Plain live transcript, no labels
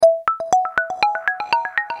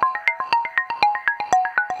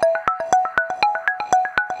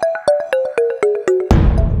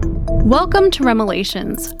Welcome to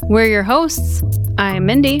Remelations. We're your hosts. I'm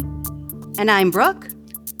Mindy. And I'm Brooke.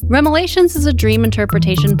 Remelations is a dream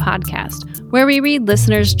interpretation podcast where we read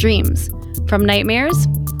listeners' dreams. From nightmares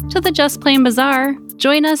to the just plain bizarre,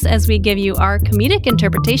 join us as we give you our comedic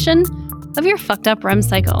interpretation of your fucked up REM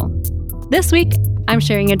cycle. This week, I'm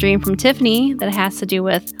sharing a dream from Tiffany that has to do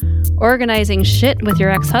with organizing shit with your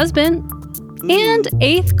ex-husband and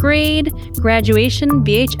 8th grade graduation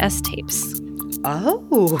VHS tapes.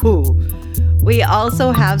 Oh, we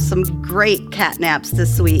also have some great catnaps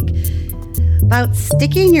this week about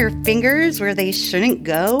sticking your fingers where they shouldn't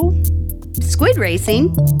go, squid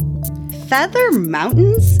racing, feather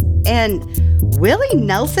mountains, and Willie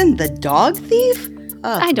Nelson the dog thief?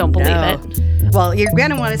 Oh, I don't believe it. Well, you're going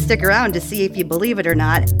to want to stick around to see if you believe it or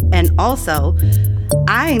not. And also,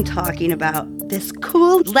 I'm talking about this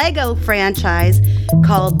cool Lego franchise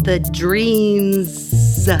called the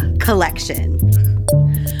DREAMZzz collection.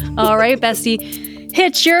 All right, bestie,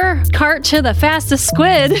 hitch your cart to the fastest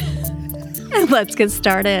squid and let's get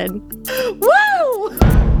started. Woo!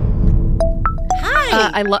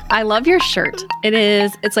 Hi. I love your shirt.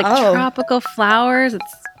 It's like tropical flowers.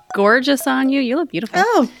 It's gorgeous on you. You look beautiful.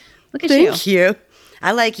 Oh, look at thank you.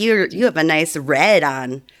 I like you. You have a nice red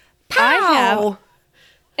on. Pow! I have.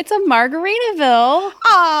 It's a Margaritaville.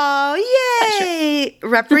 Oh, yay!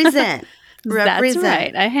 Represent. That's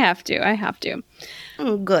right. I have to.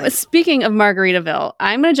 Oh, good. But speaking of Margaritaville,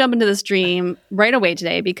 I'm going to jump into this dream right away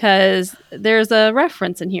today because there's a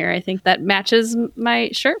reference in here, I think, that matches my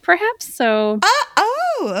shirt, perhaps. So,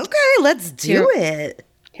 okay. Let's do it.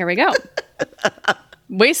 Here we go.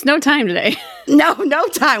 Waste no time today. No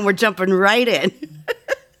time. We're jumping right in.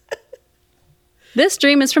 This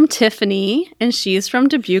dream is from Tiffany, and she's from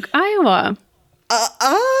Dubuque, Iowa.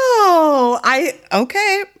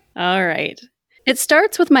 Okay. All right. It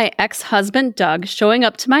starts with my ex-husband, Doug, showing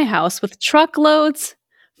up to my house with truckloads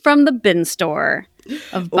from the bin store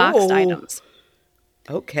of boxed items.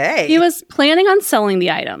 Okay. He was planning on selling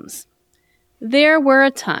the items. There were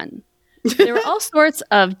a ton. There were all sorts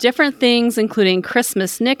of different things, including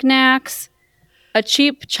Christmas knickknacks, a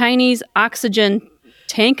cheap Chinese oxygen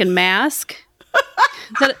tank and mask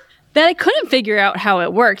that I couldn't figure out how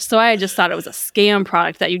it worked, so I just thought it was a scam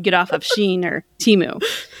product that you'd get off of Shein or Temu.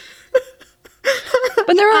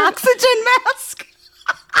 But there were oxygen mask.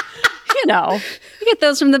 You get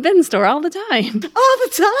those from the bin store all the time. All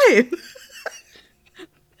the time.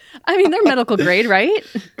 I mean, they're medical grade, right?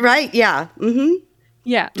 Right, yeah. Mm-hmm.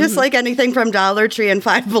 Yeah. Just like anything from Dollar Tree and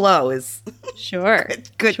Five Below is Sure.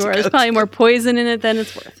 good sure. There's probably more poison in it than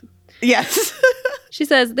it's worth. Yes. She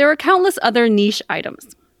says, there were countless other niche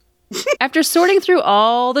items. After sorting through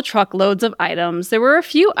all the truckloads of items, there were a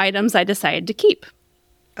few items I decided to keep.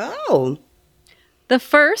 Oh. The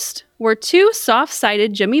first were 2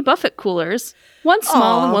 soft-sided Jimmy Buffett coolers, one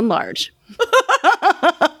small and one large.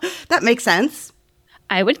 That makes sense.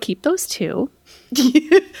 I would keep those too.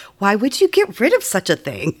 Why would you get rid of such a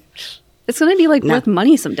thing? It's going to be worth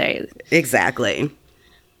money someday. Exactly.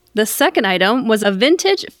 The second item was a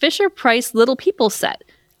vintage Fisher-Price Little People set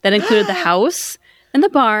that included the house and the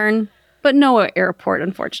barn, but no airport,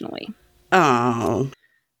 unfortunately. Oh.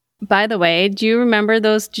 By the way, do you remember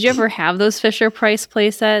those? Did you ever have those Fisher-Price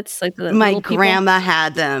play sets? My grandma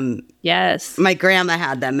had them. Yes. My grandma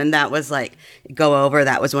had them, and that was go over.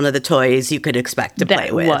 That was one of the toys you could expect to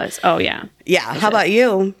play with. That was. Oh, yeah. Yeah. How about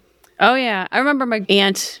you? Oh, yeah. I remember my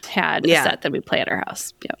aunt had a set that we play at her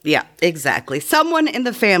house. Yep. Yeah, exactly. Someone in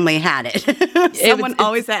the family had it. Someone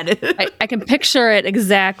always had it. I can picture it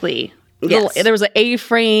exactly. Yes. There was an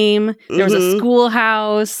A-frame. There was a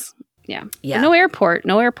schoolhouse. Yeah. But no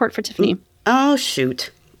airport for Tiffany. Oh,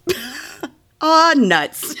 shoot. Aw,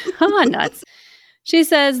 nuts. Nuts. She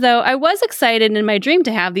says, though, I was excited in my dream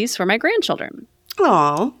to have these for my grandchildren.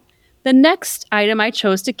 Aw. The next item I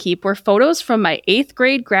chose to keep were photos from my 8th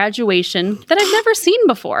grade graduation that I've never seen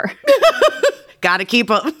before. Gotta keep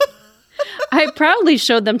them. I proudly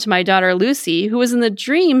showed them to my daughter, Lucy, who was in the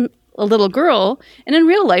dream a little girl, and in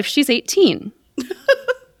real life, she's 18.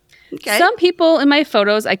 Okay. Some people in my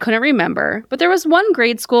photos I couldn't remember, but there was one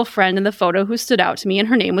grade school friend in the photo who stood out to me, and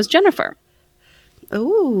her name was Jennifer.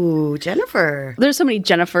 Ooh, Jennifer. There's so many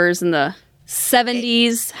Jennifers in the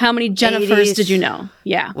 70s. How many Jennifers 80s. Did you know?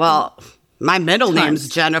 Yeah. Well, my middle name's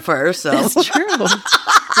Jennifer, so. That's true.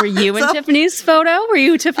 Were you in Tiffany's photo? Were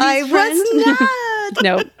you Tiffany's friend? I was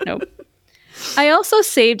not. Nope. I also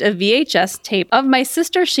saved a VHS tape of my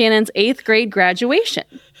sister Shannon's 8th grade graduation.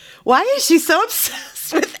 Why is she so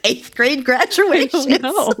obsessed with 8th grade graduations? I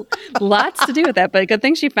don't know. Lots to do with that, but good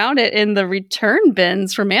thing she found it in the return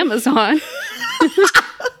bins from Amazon.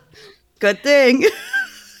 Good thing.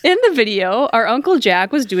 In the video, our Uncle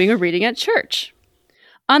Jack was doing a reading at church.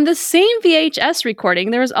 On the same VHS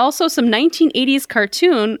recording, there was also some 1980s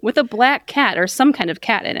cartoon with a black cat or some kind of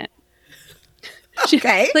cat in it.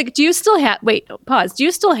 Okay. Like, do you still have... Wait, pause. Do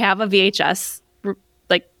you still have a VHS,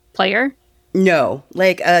 player? No.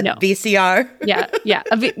 Like a VCR? Yeah.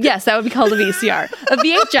 Yes, that would be called a VCR. A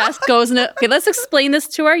VHS goes in a... Okay, let's explain this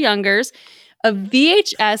to our youngers. A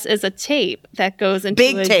VHS is a tape that goes into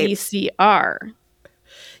a VCR.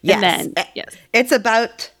 Yes. And then, yes. It's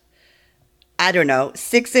about... I don't know,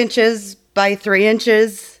 6 inches by 3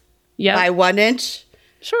 inches by 1 inch.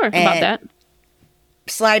 Sure, about that.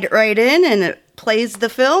 Slide it right in and it plays the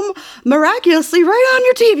film miraculously right on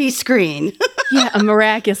your TV screen. Yeah,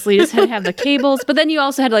 miraculously. You just had to have the cables, but then you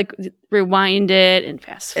also had to rewind it and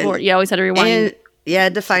fast forward. You always had to rewind. And you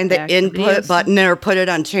had to find the input button or put it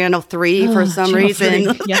on channel 3 for some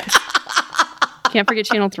reason. Yes. Can't forget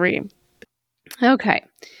channel 3. Okay.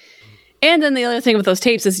 And then the other thing with those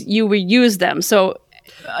tapes is you reuse them. So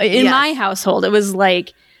in my household, it was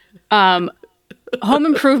like Home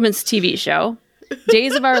Improvement's TV show,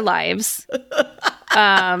 Days of Our Lives,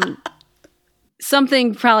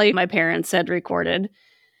 something probably my parents had recorded,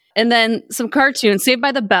 and then some cartoons, Saved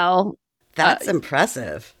by the Bell. That's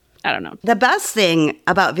impressive. I don't know. The best thing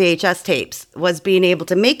about VHS tapes was being able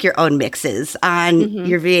to make your own mixes on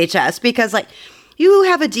your VHS because, you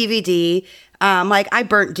have a DVD. I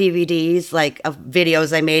burnt DVDs, of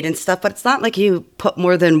videos I made and stuff, but it's not like you put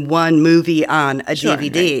more than one movie on a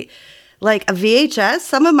DVD. Right. Like a VHS,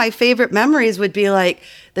 some of my favorite memories would be the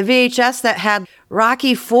VHS that had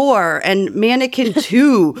Rocky 4 and Mannequin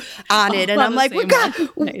 2 on it. And I'm like, we got...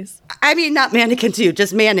 Nice. I mean, not Mannequin 2,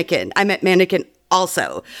 just Mannequin. I meant Mannequin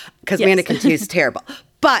also, because Mannequin 2 is terrible.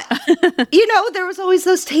 But, there was always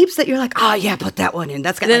those tapes that you're like, oh, yeah, put that one in.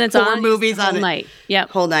 That's got then it's 4 movies on it. Whole night. Yeah.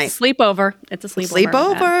 Whole night. Sleepover. It's a sleepover.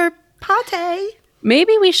 Sleepover. Pate.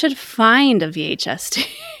 Maybe we should find a VHS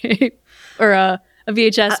tape or a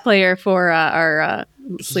VHS player for our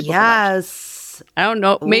sleepover. Yes. I don't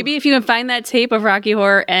know. Maybe if you can find that tape of Rocky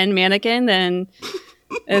Horror and Mannequin, then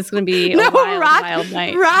it's going to be a wild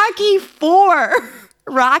night. Rocky 4.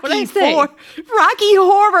 Rocky 4. Rocky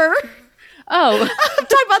Horror. Oh. I'm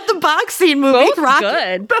talking about the boxing movie. Both Rocky.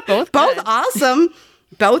 Good. Both awesome.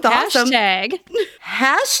 Both awesome. Hashtag,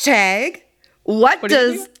 what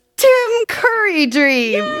does Tim Curry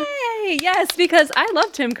dream? Yay! Yes, because I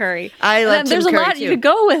love Tim Curry. I love Tim Curry, There's a lot you could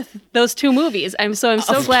go with those 2 movies. I'm so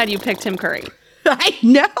glad you picked Tim Curry. I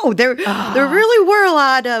know. There really were a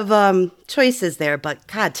lot of choices there, but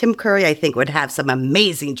God, Tim Curry, I think, would have some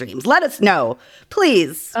amazing dreams. Let us know,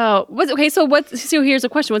 please. Oh, okay. So here's a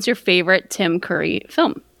question. What's your favorite Tim Curry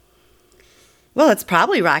film? Well, it's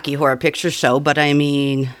probably Rocky Horror Picture Show, but I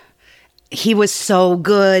mean, he was so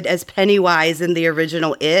good as Pennywise in the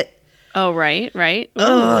original It. Oh, right.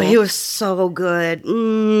 Oh, he was so good.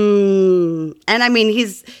 And I mean,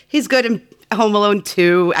 he's good in Home Alone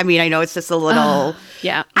 2. I mean, I know it's just a little...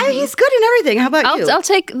 yeah. He's good in everything. How about you? I'll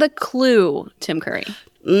take the Clue, Tim Curry.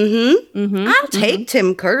 I'll take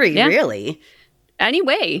Tim Curry, really. Any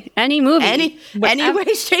way, any movie. Any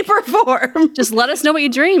way, shape, or form. Just let us know what you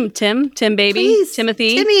dream, Tim baby. Please.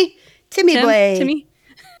 Timothy. Timmy boy.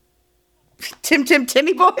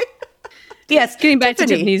 Timmy boy. Yes. Getting back to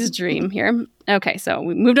Tiffany's dream here. Okay, so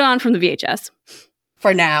we moved on from the VHS.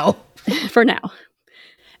 For now.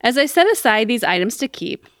 As I set aside these items to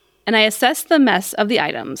keep, and I assess the mess of the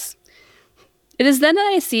items, it is then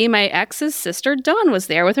that I see my ex's sister Dawn was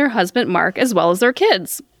there with her husband Mark as well as their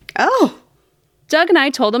kids. Oh. Doug and I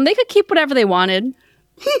told them they could keep whatever they wanted,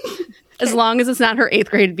 as long as it's not her 8th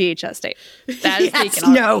grade VHS tape. That is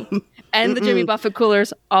taken already. No. And the Jimmy Buffett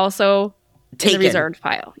coolers also in the reserved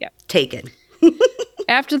pile. Yeah. Taken.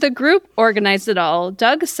 After the group organized it all,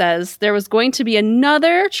 Doug says there was going to be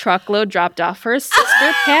another truckload dropped off for his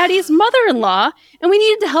sister Patty's mother-in-law, and we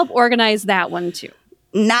needed to help organize that one too.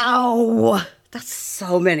 No, that's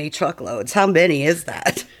so many truckloads. How many is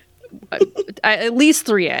that? At least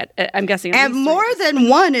 3, I'm guessing. And more than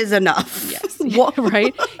 1 is enough. Yes,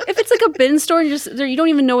 right? If it's like a bin store, you don't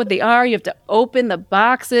even know what they are. You have to open the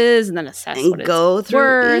boxes and then assess what it's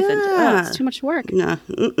worth. Yeah. And, it's too much work. No.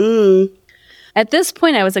 At this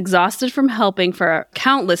point, I was exhausted from helping for a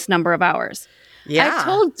countless number of hours. Yeah. I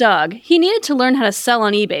told Doug he needed to learn how to sell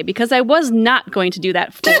on eBay because I was not going to do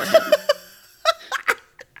that for him.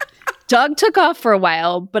 Doug took off for a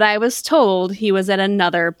while, but I was told he was at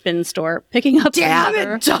another bin store picking up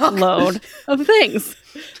another load of things.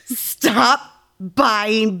 Stop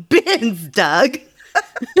buying bins, Doug.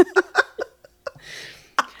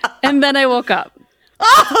 And then I woke up.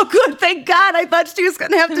 Oh, good. Thank God. I thought she was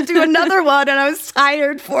going to have to do another one, and I was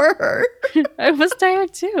tired for her. I was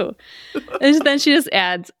tired too. And then she just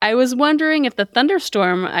adds, I was wondering if the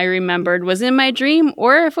thunderstorm I remembered was in my dream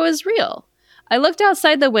or if it was real. I looked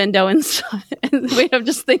outside the window and saw it. And wait, I'm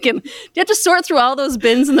just thinking, do you have to sort through all those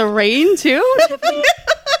bins in the rain too?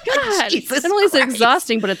 God, Jesus not only is it Christ.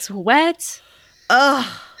 exhausting, but it's wet. Ugh.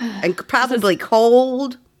 And probably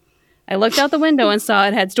cold. I looked out the window and saw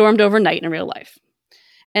it had stormed overnight in real life.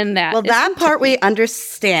 And that part we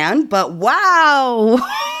understand, but wow.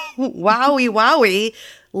 Wowie.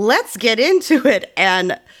 Let's get into it.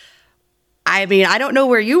 And I mean, I don't know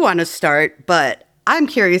where you want to start, but I'm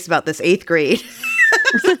curious about this 8th grade.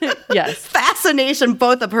 Yes. Fascination,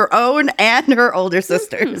 both of her own and her older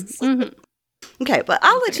sisters. Mm-hmm. Okay, but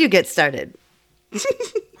I'll let you get started.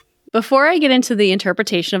 Before I get into the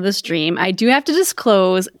interpretation of this dream, I do have to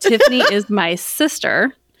disclose Tiffany is my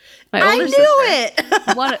sister. My older sister. It.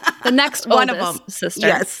 The next One oldest of them. sister.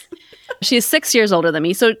 Yes. She's 6 years older than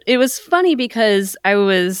me. So it was funny because I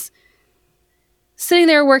was sitting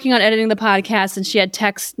there working on editing the podcast and she had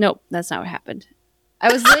text. Nope, that's not what happened.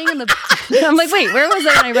 I was laying in the... I'm like, wait, where was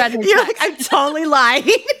I when I read her text? You're like, I'm totally lying.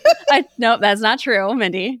 Nope, that's not true,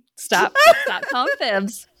 Mindy. Stop calling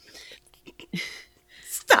fibs.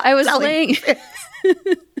 Stop I was telling laying...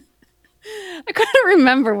 I couldn't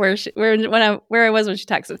remember where I was when she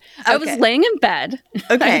texted. I was laying in bed.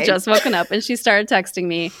 Okay. I had just woken up and she started texting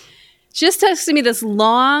me. She just texted me this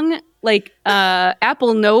long,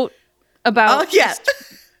 Apple note about she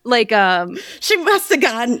must have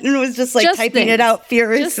gone and was just typing things. it out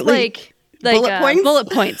furiously. Just bullet points? Bullet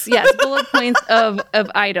points. Yes, bullet points of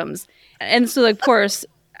items. And so, of course,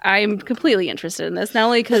 I'm completely interested in this, not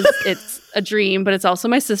only because it's a dream, but it's also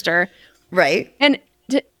my sister. Right. And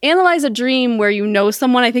to analyze a dream where you know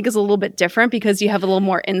someone, I think, is a little bit different because you have a little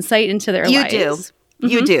more insight into their lives.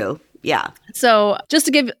 You do. Yeah. So just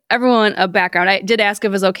to give everyone a background, I did ask if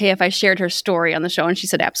it was okay if I shared her story on the show, and she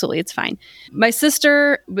said, absolutely, it's fine. My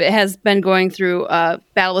sister has been going through a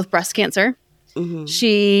battle with breast cancer. Mm-hmm.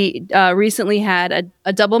 She recently had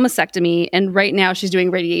a double mastectomy, and right now she's doing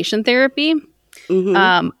radiation therapy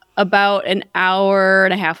about an hour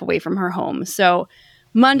and a half away from her home. So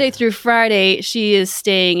Monday through Friday, she is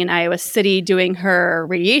staying in Iowa City doing her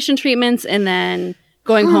radiation treatments and then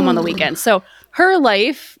going home on the weekend. So her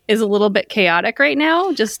life is a little bit chaotic right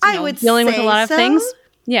now, just dealing with a lot of things.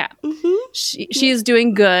 Yeah. Mm-hmm. She is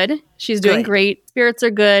doing good. She's doing great. Spirits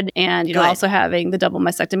are good. And, also having the double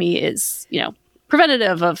mastectomy is,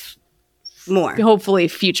 preventative of more, hopefully,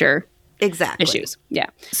 future issues. Yeah.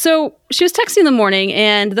 So she was texting in the morning,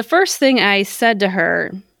 and the first thing I said to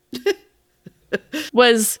her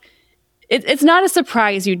was, it's not a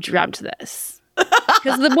surprise you dreamt this.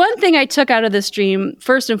 Because the one thing I took out of this dream,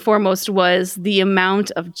 first and foremost, was the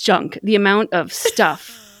amount of junk, the amount of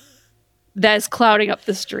stuff that is clouding up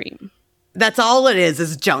this dream. That's all it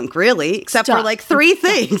is junk, really, except for 3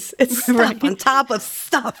 things. It's stuff on top of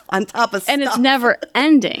stuff on top of stuff. And it's never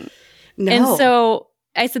ending. No. And so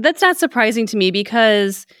I said, that's not surprising to me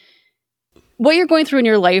because what you're going through in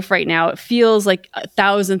your life right now, it feels like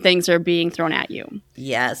 1,000 things are being thrown at you.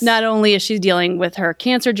 Yes. Not only is she dealing with her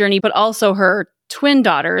cancer journey, but also her twin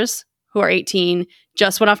daughters, who are 18,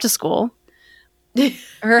 just went off to school.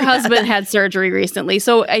 Her husband had surgery recently.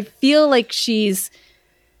 So I feel like she's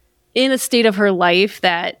in a state of her life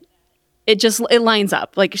that it lines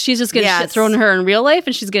up. Like she's just getting shit thrown at her in real life,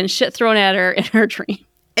 and she's getting shit thrown at her in her dream.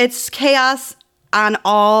 It's chaos on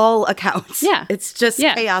all accounts. Yeah. It's just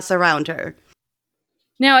chaos around her.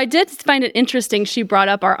 Now, I did find it interesting. She brought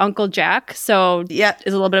up our Uncle Jack. So, is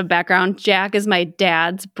a little bit of background. Jack is my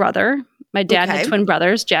dad's brother. My dad had twin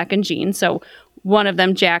brothers, Jack and Jean. So, one of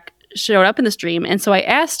them, Jack, showed up in this dream. And so I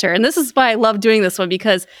asked her, and this is why I love doing this one,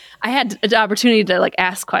 because I had an opportunity to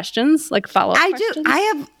ask questions, follow-up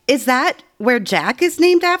questions. Is that where Jack is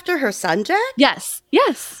named after, her son Jack? Yes.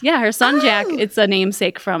 Yeah, her son Jack. It's a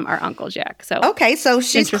namesake from our Uncle Jack. So so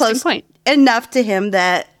she's close enough to him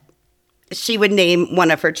that she would name one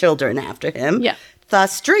of her children after him. Yeah.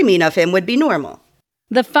 Thus, dreaming of him would be normal.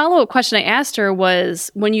 The follow-up question I asked her was,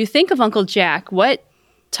 when you think of Uncle Jack, what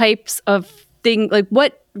types of things,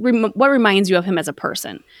 what reminds you of him as a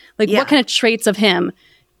person? What kind of traits of him?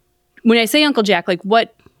 When I say Uncle Jack,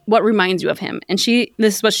 what reminds you of him? And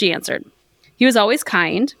this is what she answered. He was always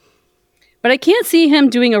kind, but I can't see him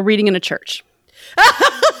doing a reading in a church.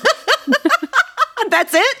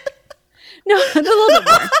 That's it? No, a little bit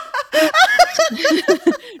more.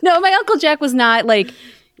 No, my Uncle Jack was not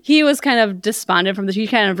he was kind of despondent he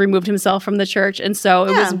kind of removed himself from the church. And so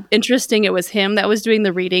it was interesting. It was him that was doing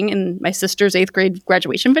the reading in my sister's 8th grade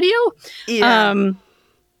graduation video. Yeah.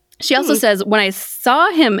 She also says, when I saw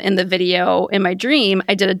him in the video in my dream,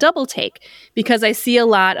 I did a double take because I see a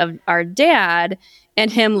lot of our dad and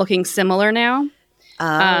him looking similar now.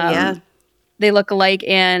 Yeah. They look alike.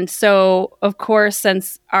 And so, of course,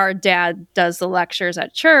 since our dad does the lectures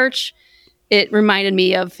at church, it reminded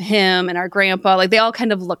me of him and our grandpa. Like, they all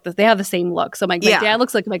kind of look, they have the same look. So my dad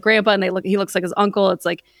looks like my grandpa, and he looks like his uncle. It's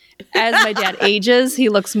like, as my dad ages, he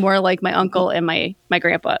looks more like my uncle and my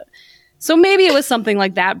grandpa. So maybe it was something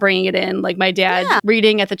like that, bringing it in, like my dad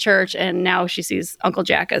reading at the church, and now she sees Uncle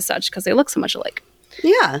Jack as such because they look so much alike.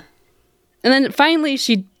 Yeah. And then finally,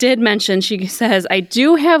 she did mention, she says, I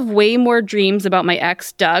do have way more dreams about my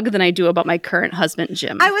ex, Doug, than I do about my current husband,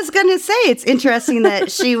 Jim. I was going to say, it's interesting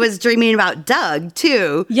that she was dreaming about Doug,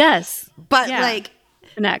 too. Yes. But, like,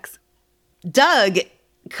 an ex. Doug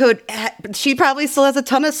she probably still has a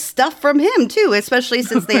ton of stuff from him, too, especially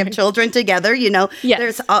since they have children together. You know,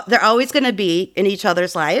 they're always going to be in each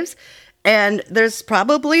other's lives. And there's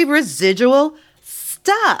probably residual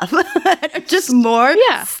stuff. Just more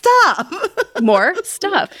stuff. More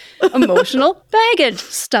stuff. Emotional baggage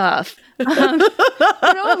stuff.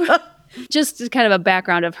 Just kind of a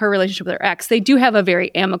background of her relationship with her ex. They do have a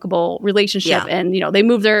very amicable relationship, and they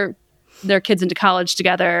move their kids into college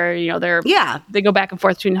together. They go back and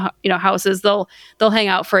forth between houses. They'll hang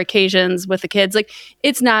out for occasions with the kids. Like,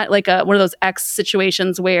 it's not like one of those ex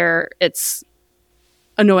situations where it's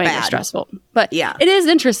annoying or stressful. But it is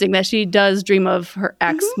interesting that she does dream of her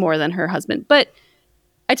ex more than her husband. But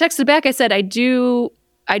I texted back. I said, I do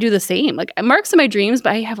the same. Like, Mark's in my dreams,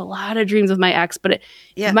 but I have a lot of dreams with my ex. But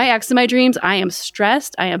my ex in my dreams, I am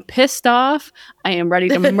stressed. I am pissed off. I am ready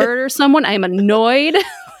to murder someone. I am annoyed.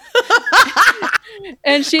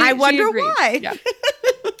 And I wonder why. Yeah.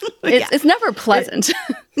 It's never pleasant.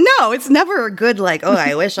 No, it's never a good, like, oh,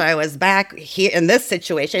 I wish I was back here in this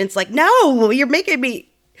situation. It's like, no,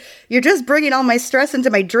 you're just bringing all my stress into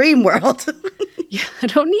my dream world. Yeah, I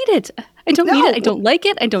don't need it. I don't need it. I don't like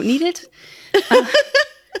it. I don't need it.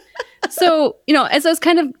 So, as I was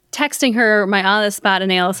kind of texting her my on-the-spot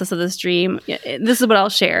analysis of this dream, this is what I'll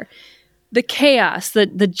share. The chaos, the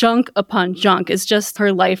junk upon junk is just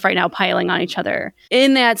her life right now piling on each other.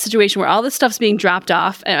 In that situation where all this stuff's being dropped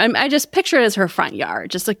off, and I just picture it as her front yard,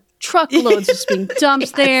 just like truckloads just being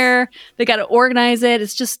dumped there. They got to organize it.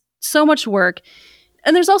 It's just so much work.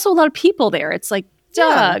 And there's also a lot of people there. It's like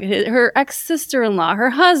Doug, her ex-sister-in-law, her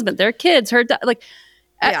husband, their kids, there's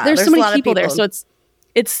so many people there. So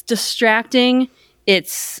it's distracting.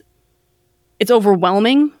 It's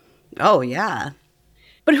overwhelming. Oh, yeah.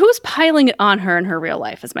 But who's piling it on her in her real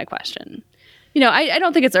life is my question. I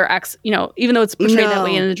don't think it's her ex, even though it's portrayed that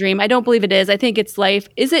way in the dream. I don't believe it is. I think it's life.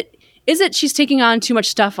 Is it she's taking on too much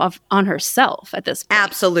stuff on herself at this point?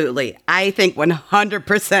 Absolutely. I think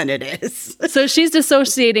 100% it is. So she's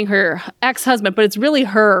dissociating her ex-husband, but it's really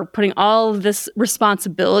her putting all of this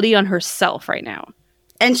responsibility on herself right now.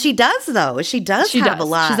 And she does, though. She does have a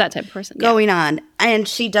lot. She's that type of person going on. And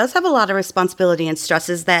she does have a lot of responsibility and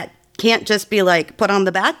stresses that can't just be like put on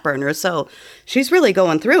the back burner. So she's really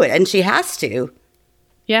going through it, and she has to.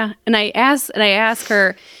 Yeah. And I ask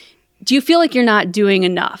her, do you feel like you're not doing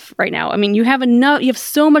enough right now? I mean, you have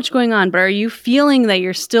so much going on, but are you feeling that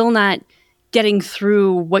you're still not getting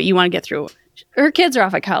through what you want to get through? Her kids are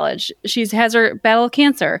off at college. She has her battle of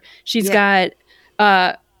cancer. She's got,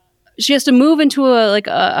 she has to move into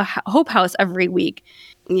a hope house every week.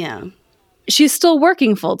 Yeah. She's still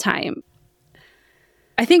working full time.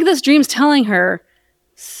 I think this dream's telling her,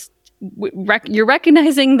 you're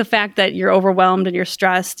recognizing the fact that you're overwhelmed and you're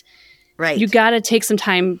stressed. Right. You got to take some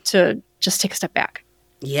time to just take a step back.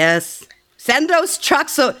 Yes. Send those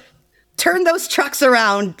trucks. Turn those trucks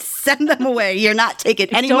around. Send them away. You're not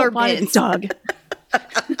taking any more bins. Doug.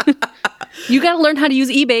 You got to learn how to use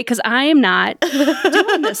eBay because I am not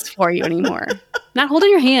doing this for you anymore. Not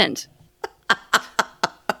holding your hand.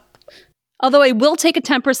 Although I will take a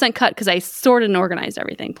 10% cut because I sorted and organized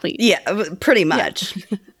everything, please. Yeah, pretty much.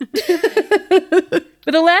 Yeah.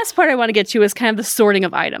 But the last part I want to get to is kind of the sorting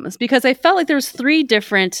of items, because I felt like there was 3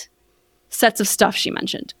 different sets of stuff she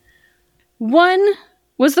mentioned. One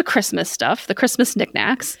was the Christmas stuff, the Christmas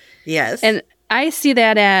knickknacks. Yes. And I see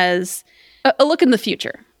that as a look in the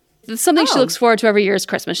future. It's something she looks forward to every year is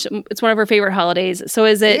Christmas. It's one of her favorite holidays. So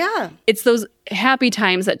is it? Yeah. It's those happy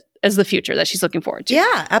times as the future that she's looking forward to.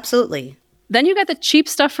 Yeah, absolutely. Then you got the cheap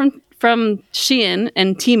stuff from Shein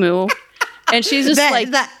and Temu, and she's just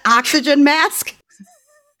the oxygen mask,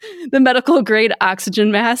 the medical grade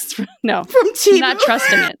oxygen mask. No, from Temu. Not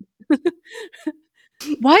trusting it.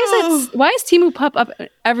 Why is Temu pop up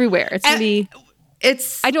everywhere?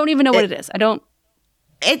 It's I don't even know what it is.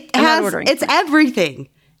 It's everything.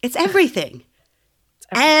 It's everything.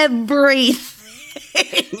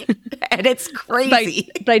 Everything. And it's crazy.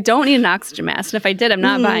 But I don't need an oxygen mask. And if I did, I'm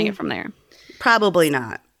not buying it from there. Probably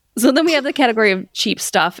not. So then we have the category of cheap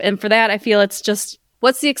stuff. And for that, I feel it's just,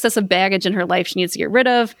 what's the excessive baggage in her life she needs to get rid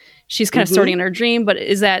of? She's kind of sorting in her dream, but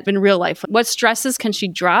is that in real life? What stresses can she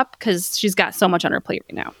drop? Because she's got so much on her plate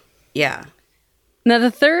right now. Yeah. Now,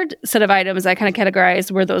 the third set of items I kind of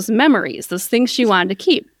categorized were those memories, those things she wanted to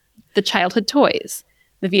keep, the childhood toys,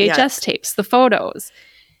 the VHS tapes, the photos.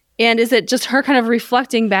 And is it just her kind of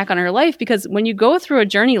reflecting back on her life? Because when you go through a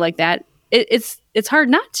journey like that, it's hard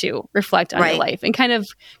not to reflect on your life and kind of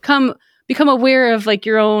become aware of like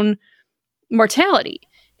your own mortality.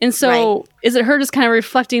 And so is it her just kind of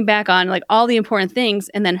reflecting back on like all the important things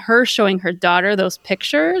and then her showing her daughter those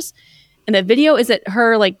pictures and the video? Is it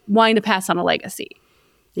her like wanting to pass on a legacy?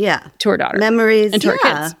 Yeah. To her daughter. Memories. And to her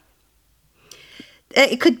kids.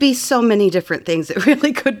 It could be so many different things. It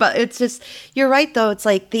really could. But it's just, you're right, though. It's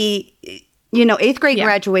like the, 8th grade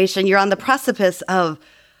graduation. You're on the precipice of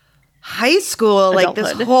high school, adulthood.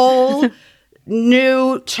 Like this whole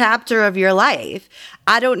new chapter of your life.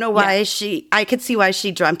 I don't know why I could see why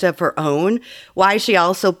she dreamt of her own, why she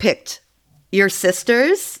also picked your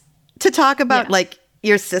sisters to talk about, like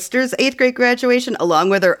your sister's 8th grade graduation along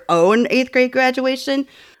with her own 8th grade graduation.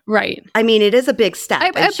 Right. I mean, it is a big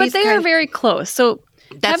step. But they are very close. So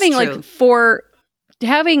having true.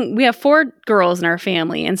 We have 4 girls in our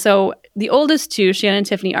family. And so the oldest 2, Shannon and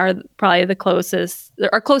Tiffany, are probably the closest,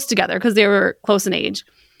 are close together because they were close in age.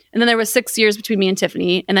 And then there was 6 years between me and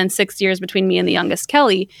Tiffany, and then 6 years between me and the youngest,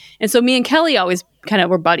 Kelly. And so me and Kelly always kind of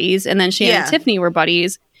were buddies, and then Shannon and Tiffany were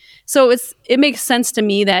buddies. So it makes sense to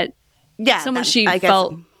me that someone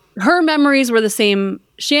felt her memories were the same.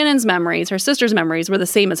 Shannon's memories, her sister's memories were the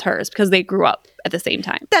same as hers because they grew up at the same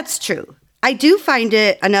time. That's true. I do find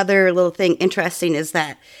it another little thing interesting is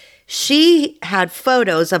that she had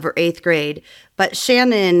photos of her 8th grade, but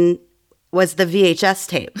Shannon was the VHS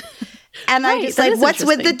tape. And I just like, what's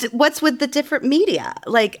with the different media?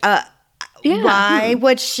 Like, why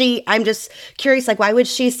would she? I'm just curious. Like, why would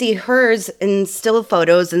she see hers in still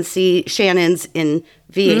photos and see Shannon's in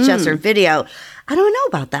VHS or video? I don't know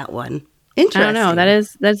about that one. Interesting. I don't know.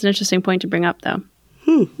 That's an interesting point to bring up, though.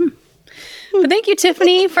 But thank you,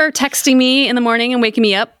 Tiffany, for texting me in the morning and waking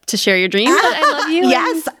me up to share your dream. I love you.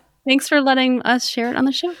 Yes. Thanks for letting us share it on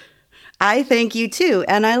the show. I thank you, too.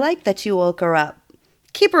 And I like that you woke her up.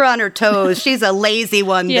 Keep her on her toes. She's a lazy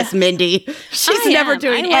one, this Mindy. She's never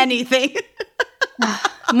doing anything.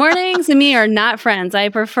 Mornings and me are not friends. I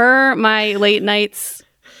prefer my late nights.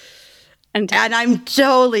 And I'm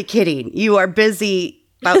totally kidding. You are busy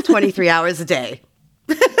about 23 hours a day.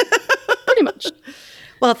 Pretty much.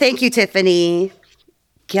 Well, thank you, Tiffany.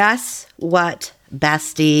 Guess what,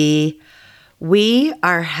 bestie? We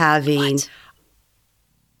are having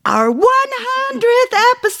our 100th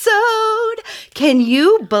episode. Can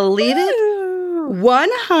you believe it?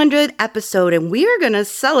 100th episode, and we are going to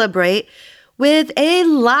celebrate with a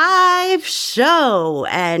live show.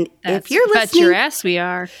 And if you're listening, bet your ass we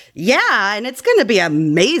are. Yeah, and it's going to be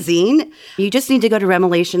amazing. You just need to go to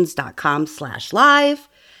remelations.com/live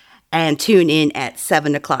and tune in at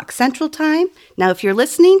 7 o'clock Central Time. Now, if you're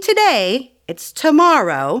listening today, it's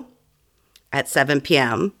tomorrow at 7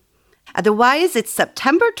 p.m. Otherwise, it's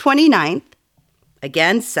September 29th.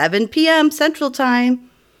 Again, 7 p.m. Central Time.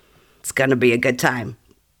 It's going to be a good time.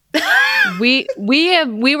 We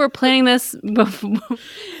were planning this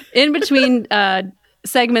in between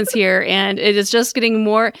segments here, and it is just getting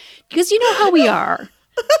more, because you know how we are.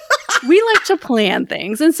 We like to plan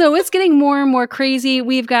things, and so it's getting more and more crazy.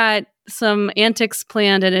 We've got some antics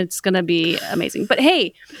planned, and it's going to be amazing. But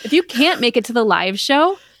hey, if you can't make it to the live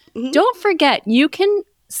show, don't forget, you can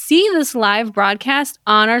see this live broadcast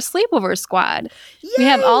on our Sleepover Squad. Yay! We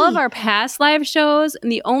have all of our past live shows, and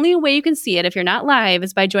the only way you can see it if you're not live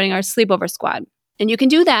is by joining our Sleepover Squad. And you can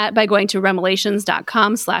do that by going to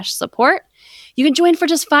remelations.com/support. You can join for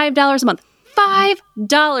just $5 a month.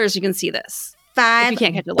 $5 you can see this. $5. You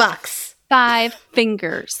can't catch it bucks. 5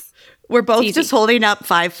 fingers. We're both just holding up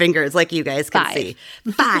 5 fingers like you guys can see.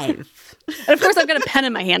 5. And of course, I've got a pen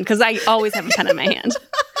in my hand because I always have a pen in my hand.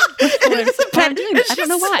 I'm doing that. I don't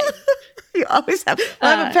know why. You always have.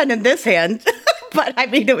 I have a pen in this hand, but I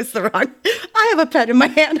mean, it was the wrong. I have a pen in my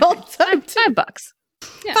hand all the time. $5.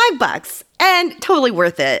 Yeah. $5. And totally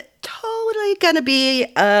worth it. Totally going to be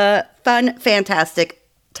a fun, fantastic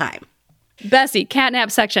time. Bessie,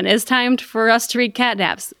 catnap section. It's time for us to read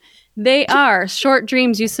catnaps. They are short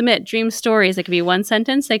dreams you submit, dream stories. They can be one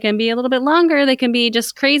sentence. They can be a little bit longer. They can be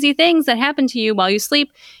just crazy things that happen to you while you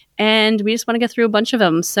sleep. and we just want to get through a bunch of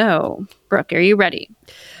them. So, Brooke, are you ready?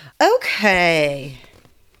 Okay.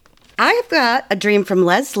 I've got a dream from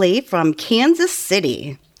Leslie from Kansas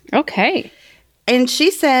City. Okay. And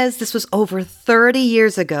she says this was over 30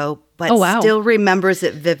 years ago, but still remembers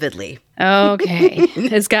it vividly. Okay.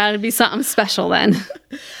 It's got to be something special then.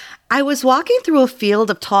 I was walking through a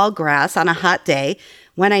field of tall grass on a hot day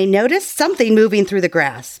when I noticed something moving through the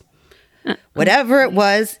grass. Whatever it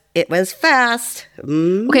was fast.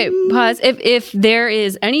 Okay, pause. If there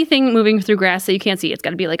is anything moving through grass that you can't see, it's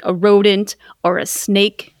got to be like a rodent or a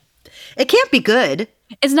snake. It can't be good.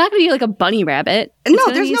 It's not going to be like a bunny rabbit.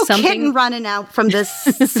 No, there's no kitten running out from this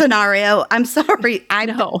scenario. I'm sorry. I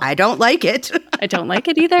don't like it. I don't like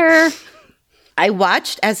it either. I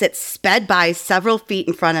watched as it sped by several feet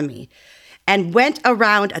in front of me and went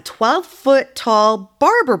around a 12-foot tall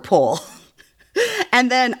barber pole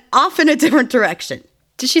and then off in a different direction.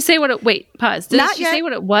 Did she say what it... Wait, pause. Did she say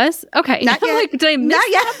what it was? Okay. Not yet. Like, did I miss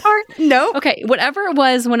that part? No. Okay, whatever it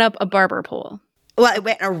was went up a barber pole. Well, it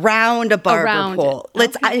went around a barber pole.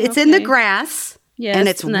 It's in the grass, and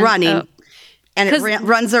it's running, and it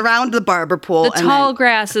runs around the barber pole. The tall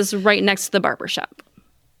grass is right next to the barber shop.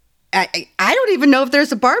 I don't even know if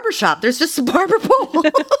there's a barber shop. There's just a barber pole.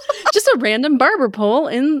 Just a random barber pole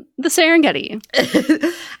in the Serengeti.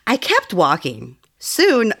 I kept walking.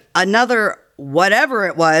 Soon, another whatever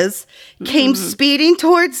it was came speeding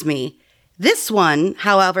towards me. This one,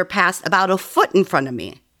 however, passed about a foot in front of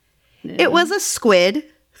me. It was a squid.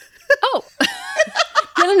 Oh,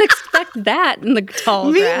 didn't expect that in the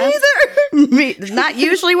tall grass. Me neither. Not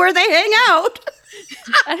usually where they hang out.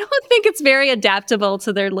 I don't think it's very adaptable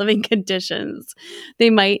to their living conditions. They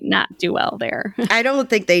might not do well there. I don't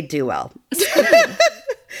think they do well.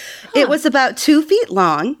 It was about 2 feet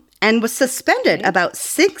long and was suspended about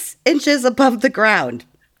 6 inches above the ground.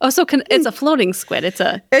 Oh, so it's a floating squid. It's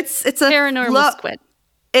a paranormal squid.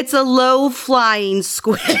 It's a low-flying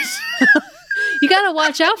squid. You got to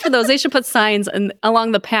watch out for those. They should put signs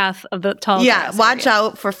along the path of the tall grass watch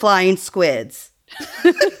out for flying squids.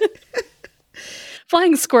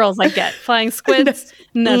 Flying squirrels I get. Flying squids,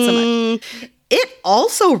 not so much. It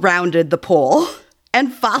also rounded the pole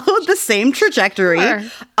and followed the same trajectory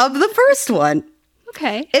of the first one.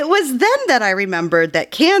 Okay. It was then that I remembered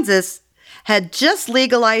that Kansas had just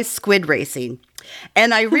legalized squid racing.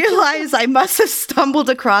 And I realized I must have stumbled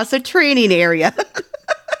across a training area.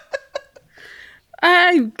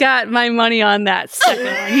 I got my money on that second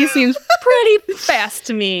one. He seems pretty fast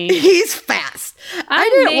to me. He's fast. I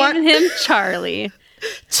didn't want him Charlie.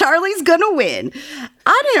 Charlie's gonna win.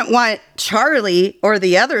 I didn't want Charlie or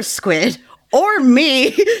the other squid or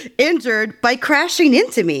me injured by crashing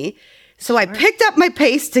into me. So I picked up my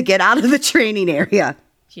pace to get out of the training area.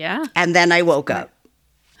 Yeah. And then I woke up.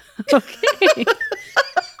 Okay.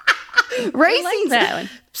 Racing. Like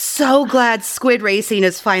so glad squid racing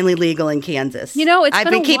is finally legal in Kansas. You know, I've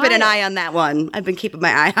been keeping an eye on that one. I've been keeping my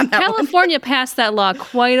eye on that one. California passed that law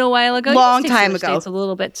quite a while ago. Long time ago. States a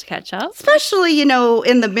little bit to catch up. Especially, in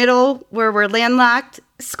the middle where we're landlocked.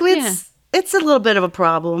 Squids, it's a little bit of a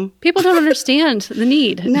problem. People don't understand the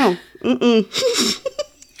need. No.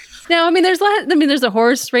 No, there's a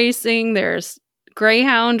horse racing. There's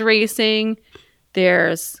greyhound racing.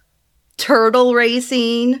 There's turtle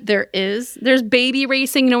racing. There's baby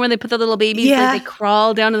racing, where they put the little babies, they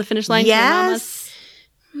crawl down to the finish line. Yes.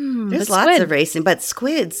 There's lots of racing, but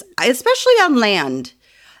squids, especially on land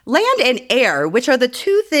and air, which are the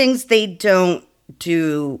two things they don't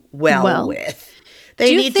do well with.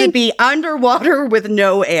 They need to be underwater with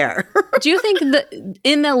no air. Do you think that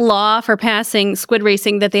in the law for passing squid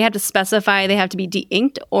racing that they have to specify they have to be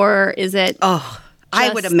de-inked, or is it... I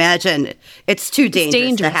would imagine it's too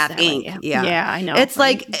dangerous to have ink. Yeah, I know. It's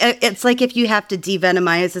like if you have to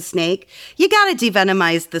devenomize a snake, you got to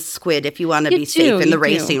devenomize the squid if you want to be safe in the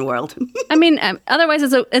racing world. I mean, otherwise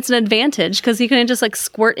it's an advantage because you can just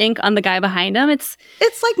squirt ink on the guy behind him. It's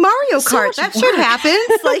like Mario Kart. That shit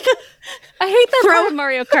happens. Like I hate that part of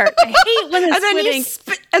Mario Kart. I hate when it's squid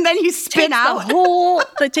ink. And then you spin out.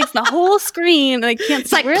 It takes the whole screen, and I can't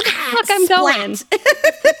see where the fuck I'm going.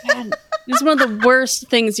 It's one of the worst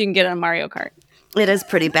things you can get on Mario Kart. It is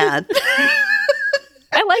pretty bad.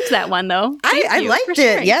 I liked that one, though. I liked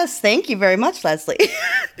it. Yes, thank you very much, Leslie.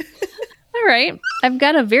 All right. I've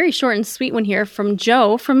got a very short and sweet one here from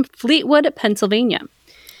Joe from Fleetwood, Pennsylvania.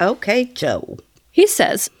 Okay, Joe. He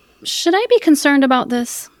says, should I be concerned about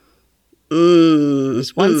this?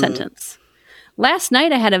 Just one sentence. Last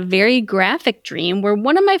night, I had a very graphic dream where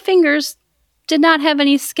one of my fingers did not have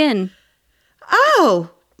any skin. Oh,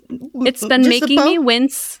 it's been making me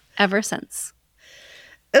wince ever since.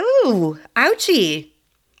 Ooh, ouchie.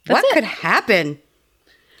 What could happen?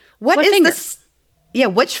 What is finger? this? Yeah,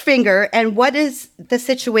 which finger? And what is the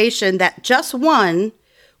situation that just one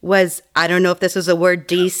was, I don't know if this is a word,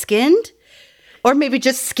 de-skinned? Or maybe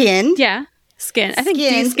just skinned? Yeah, skin. I think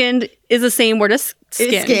de-skinned is the same word as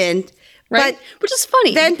skin. Skinned. Right? But which is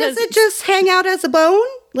funny. then does it just hang out as a bone?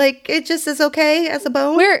 Like, it just is okay as a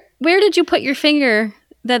bone? Where did you put your finger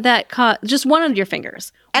that caught, just one of your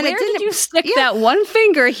fingers? And where did you stick that one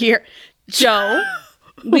finger here? Joe,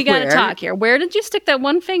 we got to talk here. Where did you stick that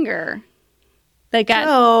one finger? That got.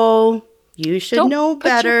 Oh, you should know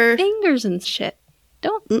better. Put your fingers and shit.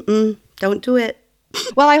 Don't do it.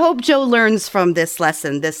 Well, I hope Joe learns from this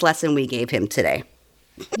lesson we gave him today.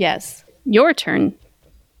 Yes. Your turn.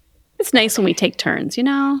 It's nice when we take turns, you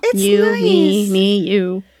know? It's you, nice. me,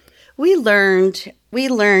 you. We learned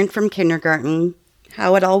from kindergarten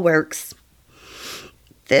how it all works.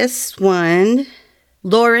 This one,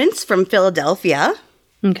 Lawrence from Philadelphia.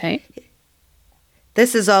 Okay.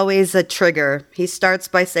 This is always a trigger. He starts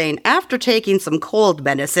by saying, after taking some cold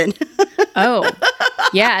medicine. Oh,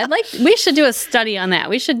 yeah. We should do a study on that.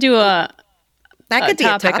 We should do a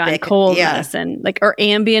topic on cold medicine, or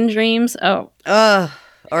Ambien dreams. Oh.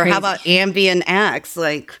 Or how about Ambien acts?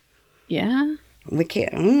 Yeah. We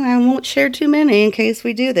can't. I won't share too many in case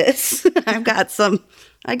we do this. I got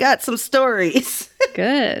some stories.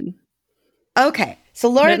 Good. Okay. So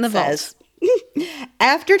Lawrence says,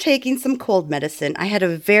 after taking some cold medicine, I had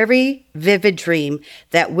a very vivid dream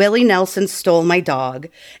that Willie Nelson stole my dog,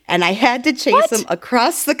 and I had to chase him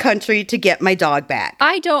across the country to get my dog back.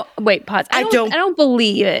 Wait, pause. I don't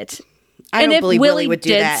believe it. I don't believe Willie would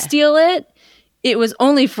do that. And if Willie did steal it, it was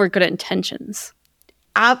only for good intentions.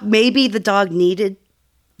 Maybe the dog needed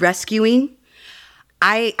rescuing.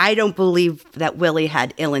 I don't believe that Willie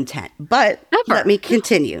had ill intent, but let me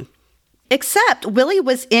continue. Except Willie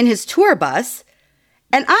was in his tour bus,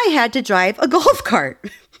 and I had to drive a golf cart.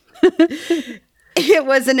 It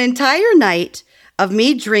was an entire night of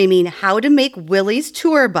me dreaming how to make Willie's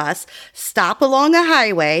tour bus stop along a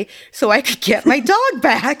highway so I could get my dog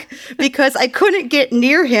back because I couldn't get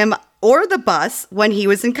near him or the bus when he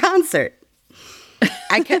was in concert.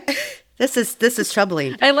 This is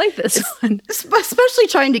troubling. I like this one. Especially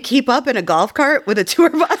trying to keep up in a golf cart with a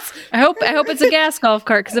tour bus. I hope it's a gas golf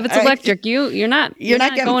cart, because if it's electric, you're not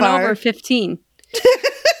going far. over 15.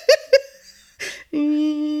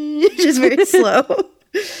 Just very slow.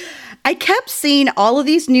 I kept seeing all of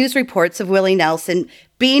these news reports of Willie Nelson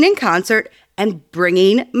being in concert and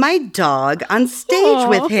bringing my dog on stage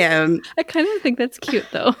with him. I kind of think that's cute,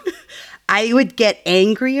 though. I would get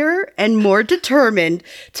angrier and more determined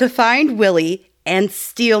to find Willie and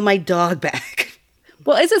steal my dog back.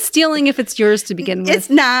 Well, is it stealing if it's yours to begin with? It's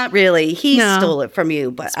not really. He stole it from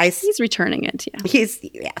you, but he's returning it. Yeah.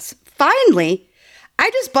 Yes. Finally, I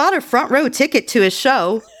just bought a front row ticket to his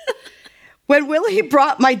show. When Willie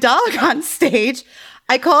brought my dog on stage,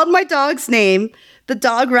 I called my dog's name. The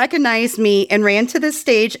dog recognized me and ran to the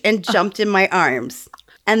stage and jumped in my arms.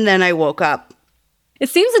 And then I woke up. It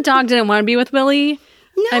seems the dog didn't want to be with Willie.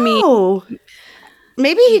 No. I mean,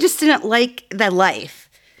 maybe he just didn't like that life.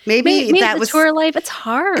 Maybe that was tour life. It's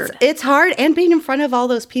hard. It's hard, and being in front of all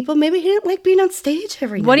those people. Maybe he didn't like being on stage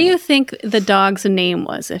every night. What do you think the dog's name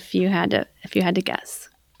was? If you had to guess,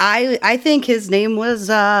 I think his name was.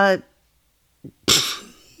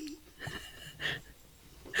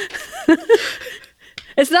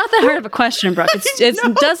 It's not that hard of a question, Brooke.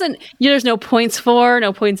 It doesn't. There's no points for,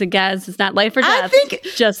 no points against. It's not life or death. I think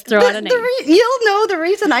just throw out a name. You'll know the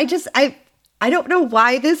reason. I don't know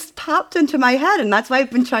why this popped into my head, and that's why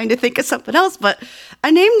I've been trying to think of something else. But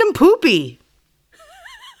I named him Poopy.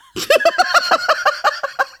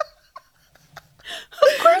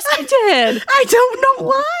 Of course I did. I don't know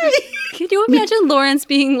why. Can you imagine Lawrence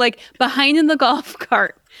being behind in the golf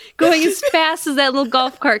cart, going as fast as that little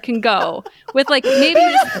golf cart can go, with maybe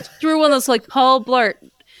just threw one of those Paul Blart,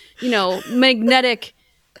 magnetic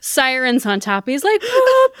sirens on top. He's like,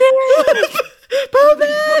 Poopy, Poopy,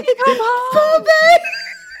 come home.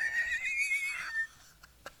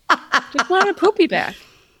 Poopy. Just wanted Poopy back.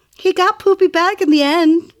 He got Poopy back in the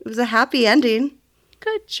end. It was a happy ending.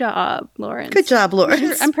 Good job, Lawrence. Good job,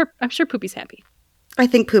 Lawrence. I'm sure Poopy's happy. I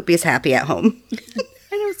think Poopy's happy at home. I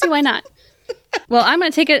don't see why not. Well, I'm going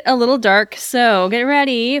to take it a little dark, so get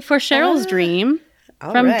ready for Cheryl's dream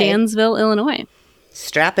from Dansville, Illinois.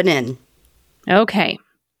 Strapping in. Okay.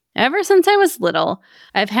 Ever since I was little,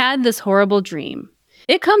 I've had this horrible dream.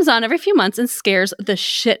 It comes on every few months and scares the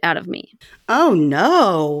shit out of me. Oh,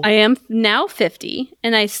 no. I am now 50,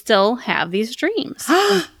 and I still have these dreams.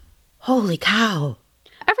 Holy cow.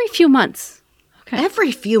 Every few months. Okay.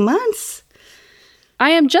 Every few months? I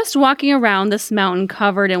am just walking around this mountain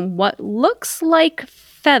covered in what looks like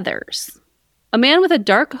feathers. A man with a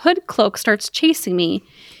dark hood cloak starts chasing me.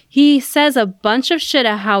 He says a bunch of shit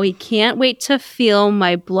at how he can't wait to feel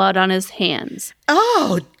my blood on his hands.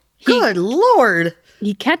 Oh, good Lord.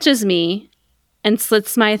 He catches me and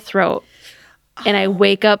slits my throat, and I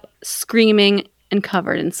wake up screaming and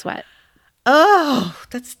covered in sweat. Oh,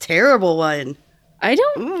 that's a terrible one. I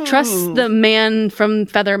don't trust the man from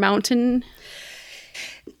Feather Mountain.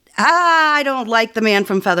 I don't like the man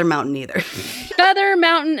from Feather Mountain either. Feather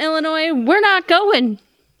Mountain, Illinois, we're not going.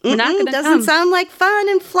 We're not going to come. Doesn't sound like fun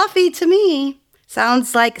and fluffy to me.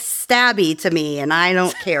 Sounds like stabby to me, and I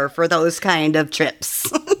don't care for those kind of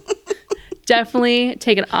trips. Definitely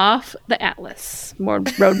taken off the atlas, more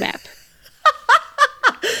roadmap.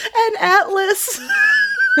 An atlas.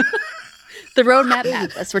 The roadmap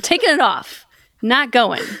atlas. We're taking it off. Not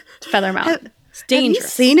going to Feather Mountain. It's dangerous. Have you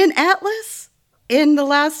seen an atlas in the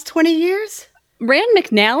last 20 years? Rand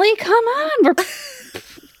McNally? Come on.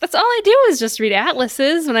 That's all I do is just read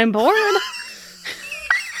atlases when I'm bored.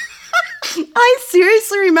 I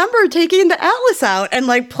seriously remember taking the atlas out and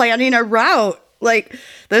like planning a route. Like,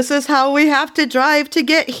 this is how we have to drive to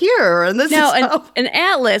get here. And this is how... an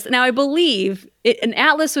atlas. Now, I believe an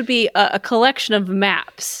atlas would be a collection of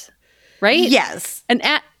maps, right? Yes. Is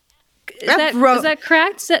that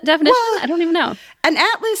correct definition? Well, I don't even know. An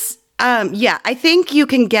atlas, yeah, I think you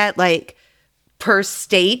can get like per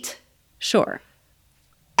state. Sure.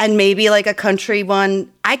 And maybe like a country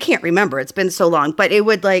one. I can't remember. It's been so long. But it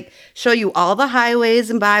would like show you all the highways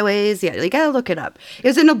and byways. Yeah, you gotta look it up. It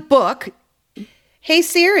was in a book. Hey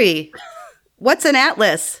Siri, what's an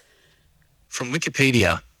atlas? From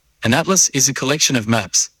Wikipedia, an atlas is a collection of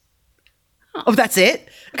maps. Oh, that's it?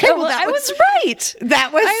 Okay, well I was right.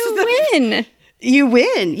 That was I win. You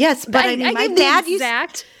win, yes. But I mean, my dad the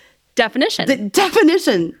exact definition. The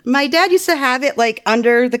definition. My dad used to have it like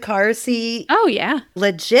under the car seat. Oh yeah,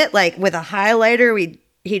 legit. Like with a highlighter,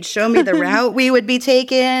 he'd show me the route we would be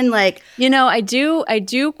taking. Like, you know, I do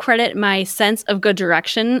credit my sense of good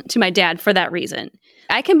direction to my dad for that reason.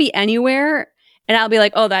 I can be anywhere, and I'll be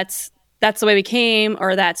like, oh, that's the way we came,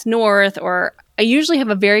 or that's north, or I usually have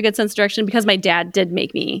a very good sense of direction because my dad did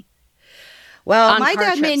make me. Well, my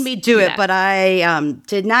dad made me do it, but I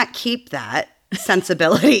did not keep that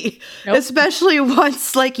sensibility, nope. Especially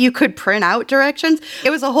once like you could print out directions. It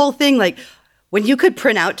was a whole thing, like when you could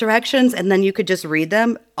print out directions and then you could just read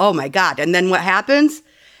them. Oh my God. And then what happens?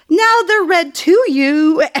 Now they're read to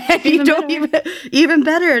you and you don't even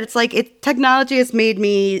better. It's like technology has made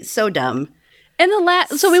me so dumb. And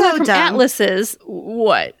so we went from atlases,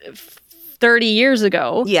 what, 30 years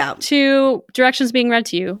ago, to directions being read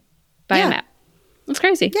to you by a map. It's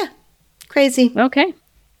crazy. Yeah. Crazy. Okay.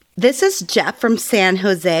 This is Jeff from San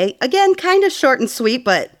Jose. Again, kind of short and sweet,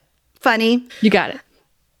 but funny. You got it.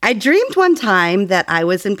 I dreamed one time that I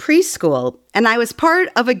was in preschool, and I was part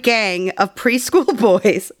of a gang of preschool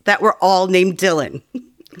boys that were all named Dylan.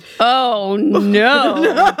 Oh, no.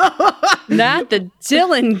 Not the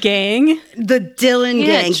Dylan gang. The Dylan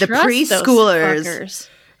gang, the preschoolers.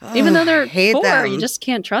 Even though they're poor, you just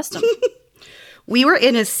can't trust them. We were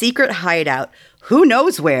in a secret hideout, who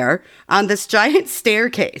knows where, on this giant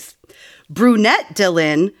staircase. Brunette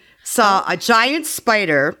Dylan saw a giant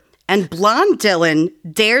spider, and blonde Dylan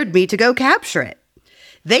dared me to go capture it.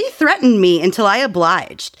 They threatened me until I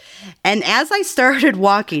obliged. And as I started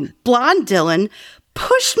walking, blonde Dylan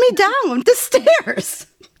pushed me down the stairs.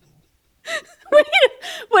 Wait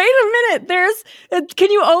a minute. Can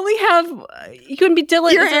you only have, you can be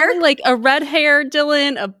Dylan. Your hair? Only like a red hair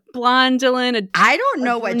Dylan, a blonde Dylan. I don't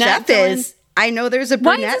know what Jeff Dylan is. I know there's a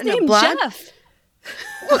brunette and a blonde. Jeff?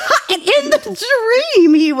 In the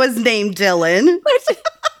dream, he was named Dylan.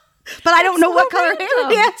 But I don't know what color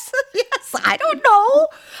hair. Yes, I don't know.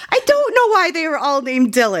 I don't know why they were all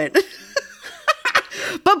named Dylan.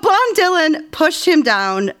 But blonde Dylan pushed him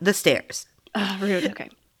down the stairs. Oh, rude. Okay.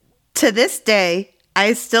 To this day,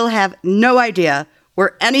 I still have no idea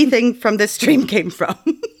where anything from this dream came from.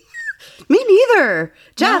 Me neither.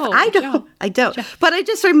 Jeff, No, I don't. Jeff. But it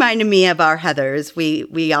just reminded me of our Heathers.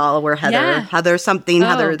 We all were Heather. Yeah. Heather something,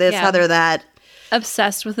 Heather this, Heather that.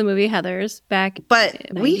 Obsessed with the movie Heathers back.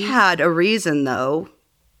 But we had a reason, though,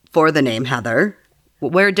 for the name Heather.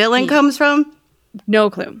 Where Dylan comes from? No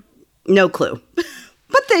clue. No clue.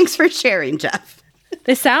 But thanks for sharing, Jeff.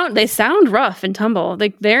 They sound rough and tumble.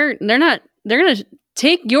 Like they're gonna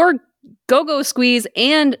take your go-go squeeze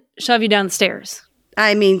and shove you down the stairs.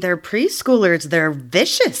 I mean, they're preschoolers. They're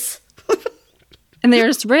vicious. And they're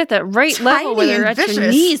just right at that right level where they're at your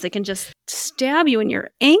vicious. knees. They can just stab you in your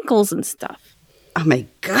ankles and stuff. Oh my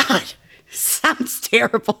God. Sounds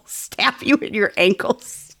terrible. Stab you in your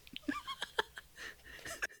ankles.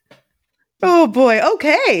 Oh boy.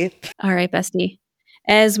 Okay. All right, bestie.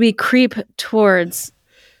 As we creep towards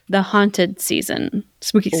the haunted season,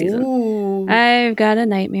 spooky season, Ooh. I've got a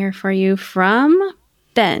nightmare for you from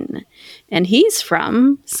Ben, and he's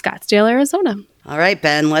from Scottsdale, Arizona. All right,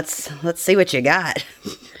 Ben. Let's see what you got.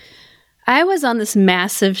 I was on this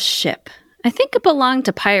massive ship. I think it belonged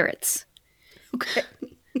to pirates. Okay.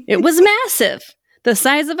 It was massive, the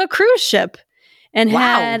size of a cruise ship, and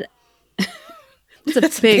had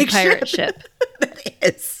it's a big pirate ship. That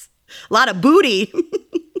is a lot of booty.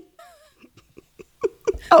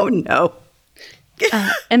 Oh no!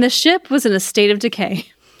 And the ship was in a state of decay.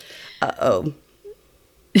 Uh-oh.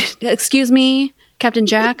 Excuse me, Captain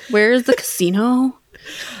Jack. Where's the casino?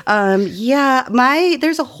 Yeah,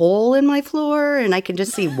 there's a hole in my floor, and I can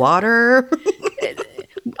just see water.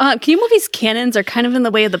 Can you move these cannons? Are kind of in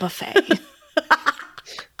the way of the buffet.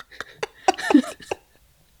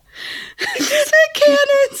 The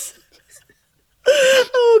cannons.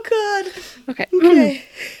 Oh God. Okay.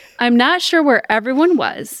 I'm not sure where everyone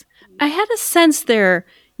was. I had a sense there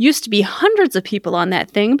used to be hundreds of people on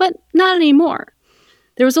that thing, but not anymore.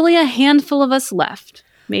 There was only a handful of us left,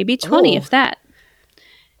 maybe 20 if that.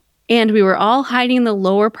 And we were all hiding in the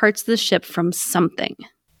lower parts of the ship from something.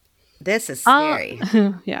 This is scary.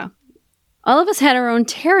 Yeah. All of us had our own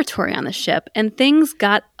territory on the ship, and things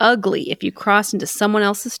got ugly if you crossed into someone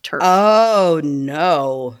else's turf. Oh,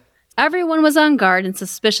 no. Everyone was on guard and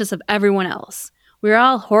suspicious of everyone else. We were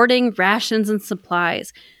all hoarding rations and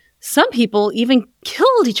supplies. Some people even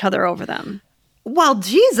killed each other over them. Well,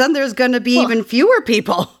 geez, then there's going to be even fewer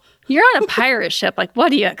people. You're on a pirate ship. Like, what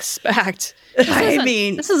do you expect?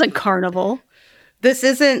 This isn't Carnival. This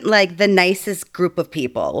isn't like the nicest group of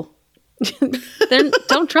people.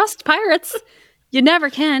 Don't trust pirates. You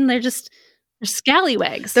never can. They're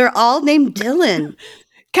scallywags. They're all named Dylan.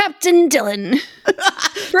 Captain Dylan.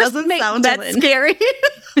 Doesn't sound that scary.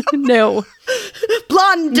 No.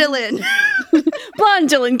 Blonde Dylan. Blonde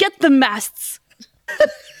Dylan, get the masts.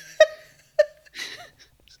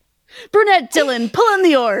 Brunette Dylan, pull in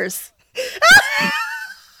the oars.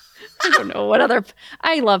 I don't know what other...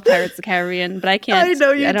 I love Pirates of the Caribbean, but I can't...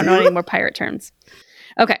 I don't know any more pirate terms.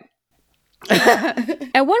 Okay.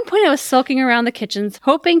 At one point, I was sulking around the kitchens,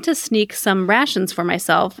 hoping to sneak some rations for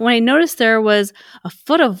myself, when I noticed there was a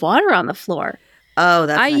foot of water on the floor. Oh,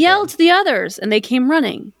 that's I yelled to the others, and they came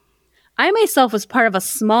running. I myself was part of a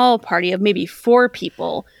small party of maybe 4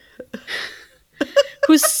 people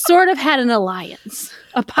who sort of had an alliance.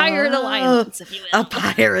 A pirate alliance, if you will. A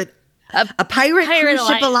pirate cruise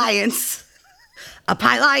ship alliance. A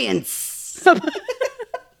alliance.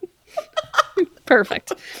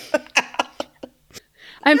 Perfect.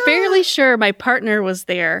 I'm fairly sure my partner was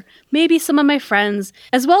there, maybe some of my friends,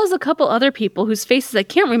 as well as a couple other people whose faces I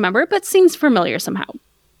can't remember, but seems familiar somehow.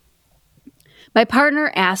 My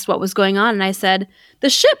partner asked what was going on, and I said, the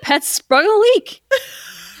ship had sprung a leak.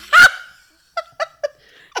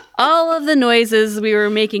 All of the noises we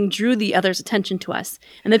were making drew the others' attention to us,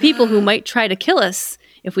 and the people who might try to kill us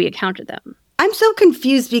if we encountered them. I'm so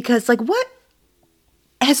confused because, what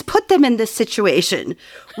has put them in this situation?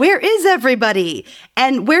 Where is everybody?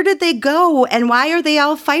 And where did they go? And why are they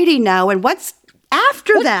all fighting now? And what's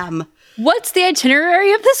after them? What's the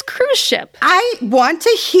itinerary of this cruise ship? I want to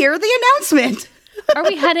hear the announcement. Are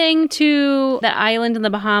we heading to the island in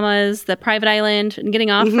the Bahamas, the private island, and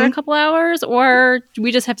getting off for a couple hours? Or do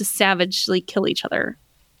we just have to savagely kill each other?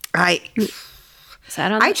 I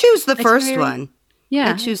choose the first one.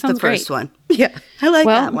 Yeah, I choose the first one. Yeah, I like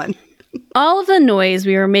that one. All of the noise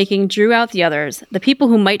we were making drew out the others, the people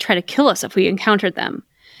who might try to kill us if we encountered them.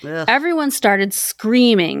 Ugh. Everyone started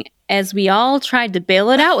screaming as we all tried to bail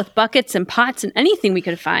it out with buckets and pots and anything we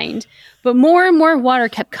could find. But more and more water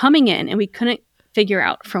kept coming in, and we couldn't figure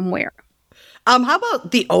out from where. How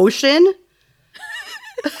about the ocean?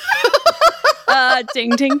 Ding,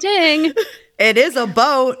 ding, ding. It is a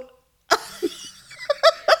boat.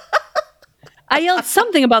 I yelled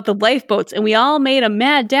something about the lifeboats, and we all made a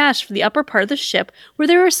mad dash for the upper part of the ship where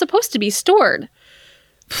they were supposed to be stored.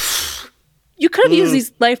 You could have used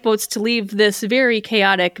these lifeboats to leave this very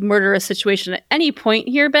chaotic, murderous situation at any point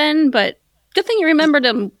here, Ben, but good thing you remembered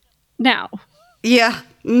them now. Yeah.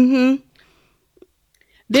 Mm-hmm.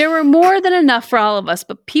 There were more than enough for all of us,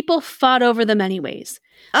 but people fought over them anyways.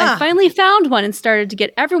 I finally found one and started to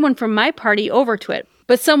get everyone from my party over to it,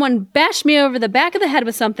 but someone bashed me over the back of the head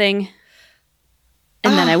with something,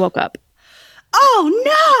 and then I woke up.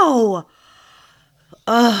 Oh,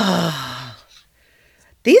 no!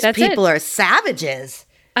 These people are savages.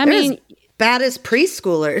 I mean, bad as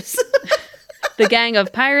preschoolers. The gang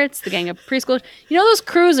of pirates, the gang of preschoolers. You know, those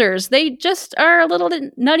cruisers, they just are a little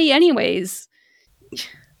nutty anyways.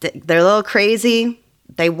 They're a little crazy.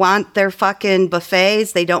 They want their fucking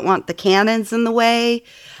buffets. They don't want the cannons in the way.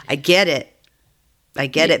 I get it. They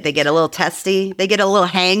get a little testy. They get a little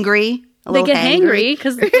hangry. They get hangry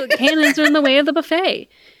because the cannons are in the way of the buffet.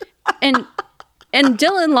 And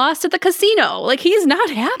Dylan lost at the casino. Like, he's not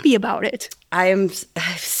happy about it. I'm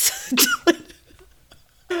so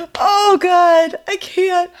oh, God. I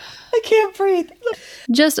can't breathe.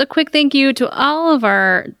 Just a quick thank you to all of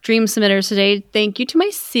our dream submitters today. Thank you to my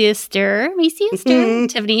sister,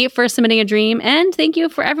 Tiffany, for submitting a dream. And thank you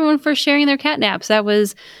for everyone for sharing their catnaps. That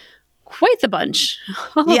was quite the bunch.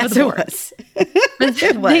 Yes, it was.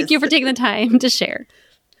 It was. Thank you for taking the time to share.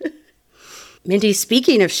 Mindy,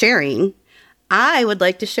 speaking of sharing, I would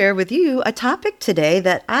like to share with you a topic today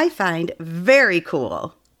that I find very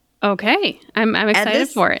cool. Okay. I'm excited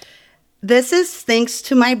for it. This is thanks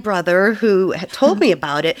to my brother who had told me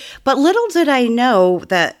about it, but little did I know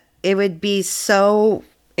that it would be so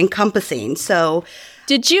encompassing. So,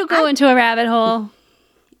 did you go into a rabbit hole?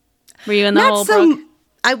 Were you in the hole, Brooke?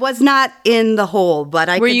 I was not in the hole, but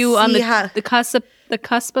I were could you see on the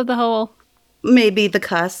cusp of the hole? Maybe the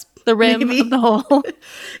cusp. The rim of the hole.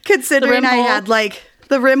 Considering I had like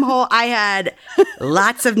the rim hole, I had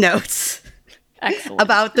lots of notes. Excellent.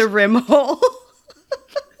 About the rim hole.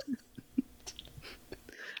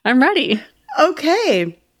 I'm ready.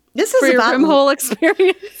 Okay. This is for your about rim hole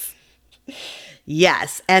experience.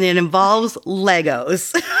 Yes, and it involves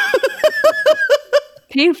Legos.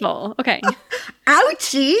 Painful. Okay.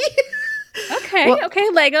 Ouchie. Okay. Well, okay.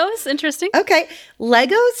 Legos. Interesting. Okay.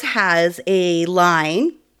 Legos has a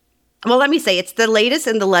line. Well, let me say it's the latest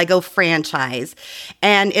in the Lego franchise,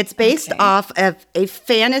 and it's based off of a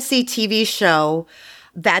fantasy TV show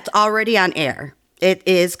that's already on air. It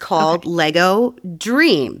is called Lego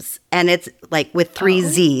DREAMZzz, and it's like with 3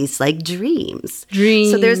 Z's, like dreams.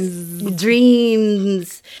 Dreams. So there's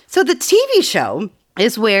DREAMZzz. So the TV show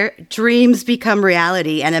is where dreams become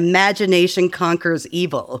reality and imagination conquers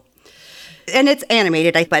evil. And it's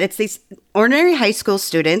animated, but it's these ordinary high school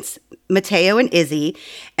students, Mateo and Izzy,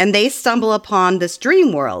 and they stumble upon this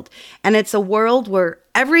dream world. And it's a world where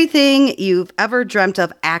everything you've ever dreamt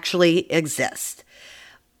of actually exists.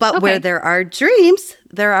 But where there are dreams,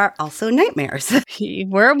 there are also nightmares.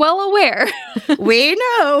 We're well aware. We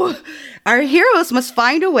know. Our heroes must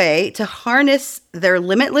find a way to harness their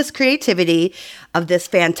limitless creativity of this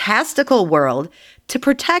fantastical world to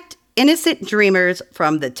protect innocent dreamers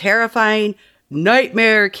from the terrifying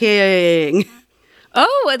Nightmare King.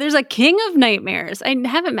 Oh, there's a king of nightmares. I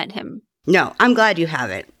haven't met him. No, I'm glad you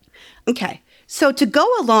haven't. Okay. So to go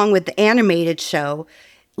along with the animated show,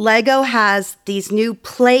 Lego has these new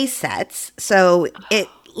play sets. So it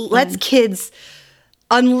lets kids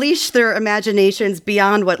unleash their imaginations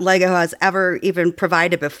beyond what Lego has ever even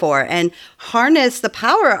provided before and harness the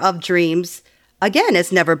power of dreams again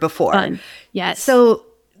as never before. Fun. Yes. So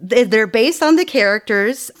they're based on the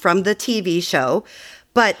characters from the TV show,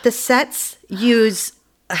 but the sets use,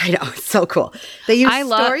 I know, it's so cool. They use I'm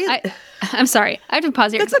sorry. I have to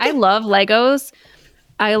pause here. Okay. I love Legos.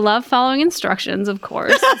 I love following instructions, of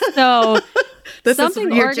course. So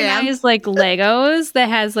something organized like Legos that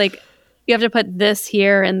has like, you have to put this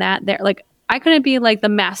here and that there. Like, I couldn't be like the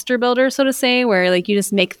master builder, so to say, where like you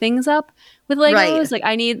just make things up with Legos. Right. Like,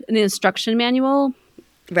 I need an instruction manual.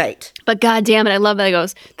 Right. But God damn it, I love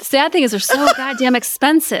Legos. The sad thing is they're so goddamn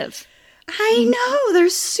expensive. I know. They're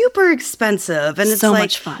super expensive. And it's so like,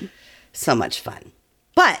 much fun. So much fun.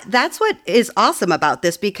 But that's what is awesome about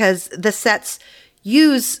this, because the sets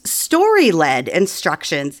use story-led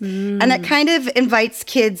instructions. And it kind of invites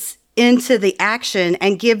kids into the action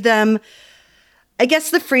and give them, I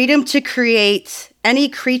guess, the freedom to create any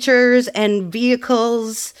creatures and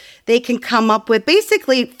vehicles they can come up with.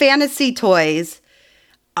 Basically, fantasy toys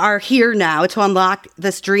are here now to unlock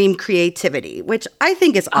this dream creativity, which I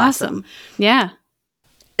think is awesome. Yeah.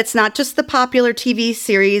 It's not just the popular TV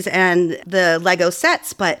series and the Lego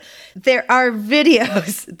sets, but there are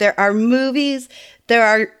videos, there are movies, there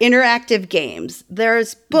are interactive games,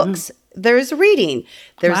 there's books, there's reading,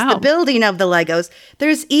 there's the building of the Legos.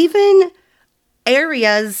 There's even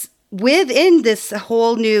areas within this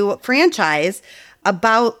whole new franchise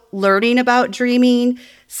about learning about dreaming,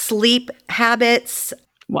 sleep habits,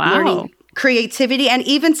 learning creativity, and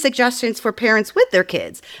even suggestions for parents with their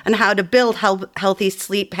kids on how to build healthy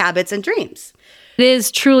sleep habits and dreams. It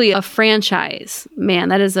is truly a franchise. Man,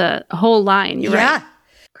 that is a whole line. You're right.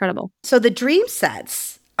 Incredible. So the dream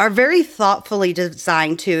sets are very thoughtfully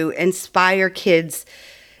designed to inspire kids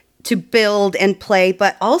to build and play,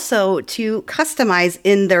 but also to customize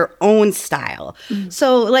in their own style.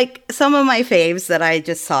 So like some of my faves that I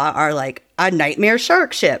just saw are like a nightmare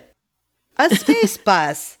shark ship, a space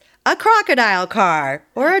bus, a crocodile car,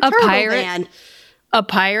 or a turtle van. A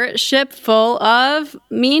pirate ship full of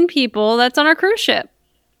mean people that's on our cruise ship.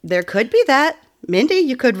 There could be that. Mindy,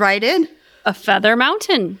 you could write in. A feather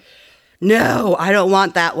mountain. No, I don't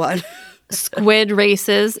want that one. Squid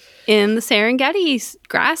races in the Serengeti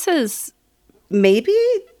grasses. Maybe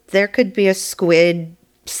there could be a squid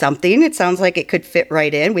something. It sounds like it could fit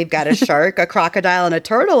right in. We've got a shark, a crocodile, and a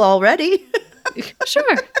turtle already.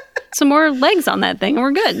 Sure. Some more legs on that thing and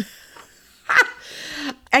we're good.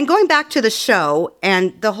 And going back to the show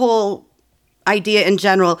and the whole idea in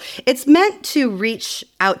general, it's meant to reach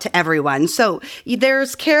out to everyone. So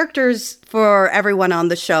there's characters for everyone on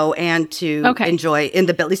the show and to enjoy in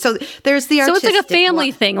the building. So there's the artistic. So it's like a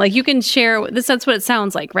family thing. Like you can share this. That's what it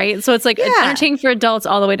sounds like, right? So it's like it's entertaining for adults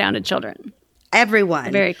all the way down to children.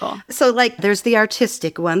 Everyone. Very cool. So like there's the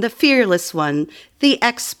artistic one, the fearless one, the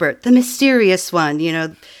expert, the mysterious one, you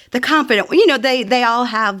know, the confident, you know, they all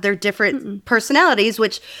have their different personalities,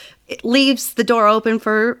 which it leaves the door open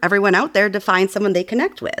for everyone out there to find someone they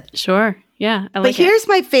connect with. Sure. Yeah. But here's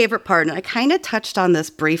my favorite part, and I kind of touched on this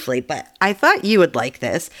briefly, but I thought you would like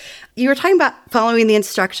this. You were talking about following the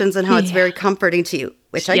instructions and how it's very comforting to you,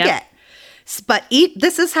 which I get. But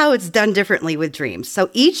this is how it's done differently with Dreams. So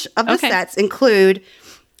each of the sets include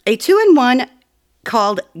a 2-in-1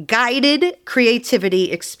 called Guided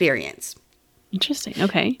Creativity Experience. Interesting.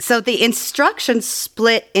 Okay. So the instructions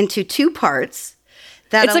split into 2 parts.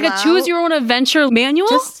 It's like a choose your own adventure manual?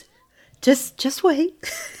 Just wait.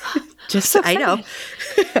 Just so I know.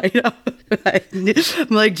 I'm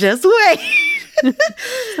like, just wait.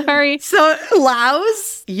 Sorry. So it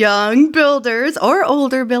allows young builders or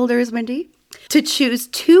older builders, Mindy, to choose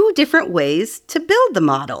 2 different ways to build the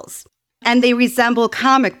models. And they resemble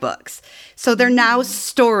comic books. So they're now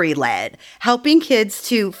story-led, helping kids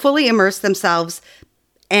to fully immerse themselves.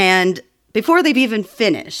 And before they've even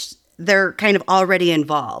finished, they're kind of already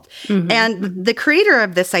involved. And the creator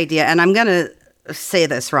of this idea, and I'm going to say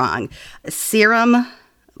this wrong, Serum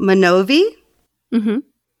Manovi,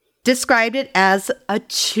 described it as a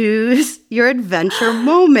choose your adventure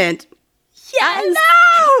moment. Yes.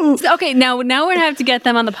 No. Okay, now we're going to have to get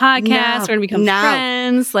them on the podcast. We're going to become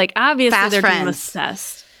friends. Like, obviously, Fast they're friends. dream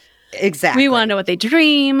obsessed. Exactly. We want to know what they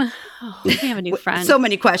dream. Oh, we have a new friend. So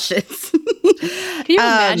many questions. Can you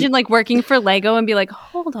imagine, like, working for Lego and be like,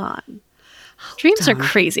 hold on. Dreams are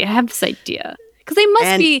crazy. I have this idea. Because they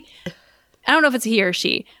must be, I don't know if it's he or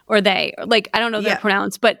she or they. Like, I don't know their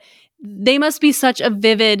pronouns, but they must be such a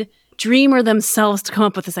vivid dreamer themselves to come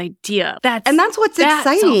up with this idea. That's what's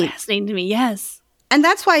exciting. So fascinating to me. Yes. And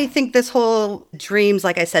that's why I think this whole Dreams,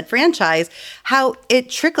 like I said, franchise, how it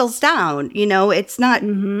trickles down. You know, it's not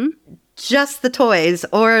just the toys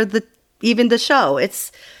or even the show.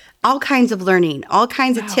 It's all kinds of learning, all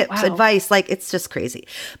kinds of tips, advice. Like, it's just crazy.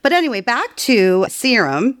 But anyway, back to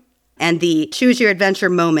Serum and the choose your adventure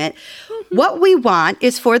moment. What we want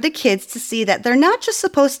is for the kids to see that they're not just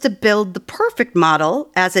supposed to build the perfect model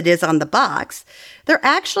as it is on the box. They're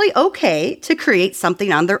actually okay to create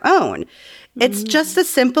something on their own. It's just a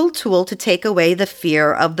simple tool to take away the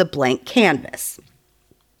fear of the blank canvas.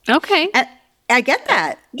 Okay. And I get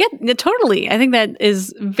that. Yeah, totally. I think that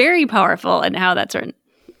is very powerful in how that's written.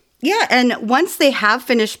 Yeah, and once they have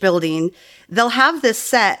finished building, they'll have this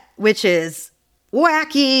set, which is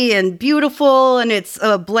wacky and beautiful, and it's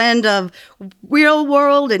a blend of real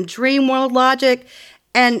world and dream world logic,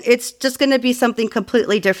 and it's just going to be something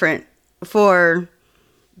completely different for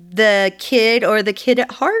the kid or the kid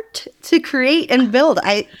at heart to create and build.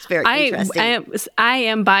 It's very interesting. I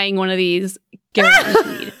am buying one of these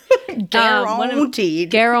guaranteed.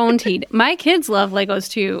 Guaranteed. My kids love Legos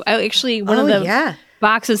too. One of the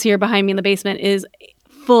boxes here behind me in the basement is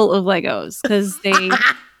full of Legos because they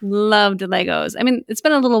loved Legos. I mean, it's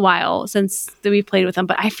been a little while since we've played with them,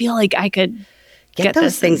 but I feel like I could get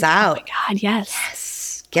those things out. Oh my God,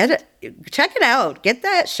 yes. Get it. Check it out. Get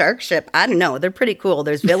that shark ship. I don't know. They're pretty cool.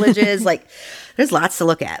 There's villages. There's lots to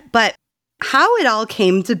look at. But how it all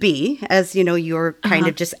came to be, as you know, you're kind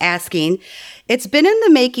of just asking, it's been in the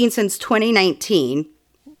making since 2019.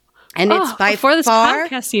 And it's by before this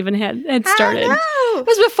podcast even had started. It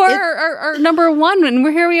was before our number 1, and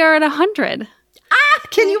here we are at 100.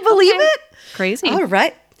 Can you believe it? Crazy. All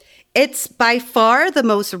right. It's by far the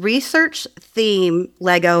most research theme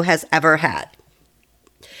Lego has ever had.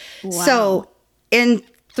 Wow. So in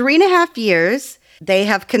 3.5 years, They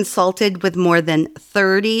have consulted with more than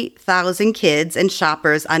 30,000 kids and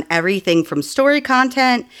shoppers on everything from story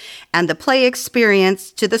content and the play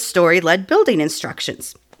experience to the story-led building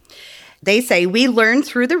instructions. They say, we learned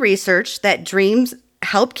through the research that dreams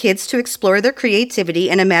help kids to explore their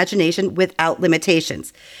creativity and imagination without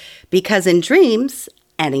limitations. Because in dreams,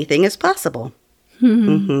 anything is possible.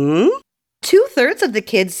 2/3 of the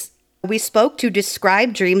kids we spoke to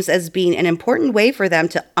described dreams as being an important way for them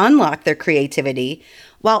to unlock their creativity,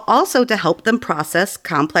 while also to help them process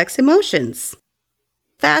complex emotions.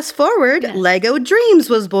 Fast forward, Lego Dreams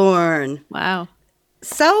was born. Wow.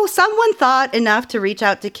 So someone thought enough to reach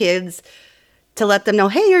out to kids to let them know,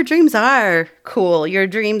 hey, your dreams are cool. Your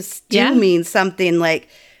dreams do mean something. Like,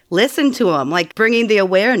 listen to them, like bringing the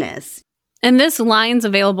awareness. And this line's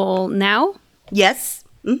available now? Yes.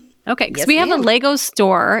 Okay, because we have a Lego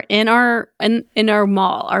store in our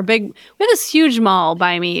mall. We have this huge mall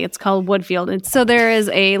by me. It's called Woodfield. And so there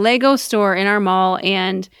is a Lego store in our mall,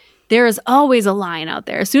 and there is always a line out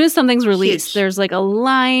there. As soon as something's released, there's like a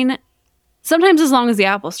line, sometimes as long as the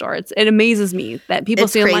Apple store. It amazes me that people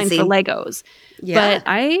see a line for Legos. Yeah. But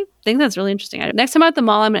I think that's really interesting. Next time I'm at the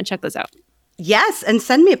mall, I'm going to check this out. Yes, and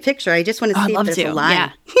send me a picture. I just want to see if there's a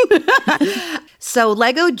line. Yeah. So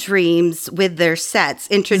Lego Dreams with their sets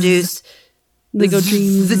introduce Lego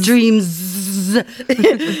Dreams. The DREAMZzz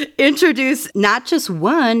introduce not just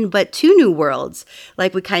one, but 2 new worlds.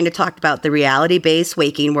 Like we kind of talked about, the reality-based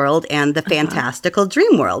waking world and the fantastical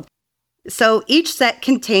dream world. So each set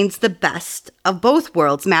contains the best of both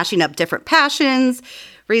worlds, mashing up different passions,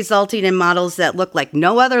 resulting in models that look like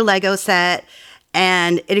no other Lego set.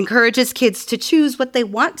 And it encourages kids to choose what they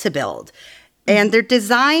want to build. And they're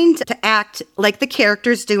designed to act like the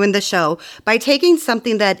characters do in the show by taking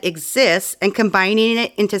something that exists and combining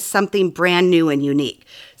it into something brand new and unique.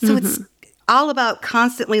 So it's all about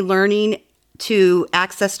constantly learning to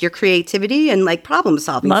access your creativity and like problem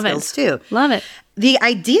solving skills too. Love it. The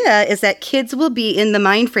idea is that kids will be in the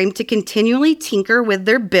mind frame to continually tinker with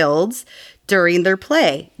their builds during their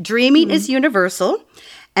play. Dreaming is universal.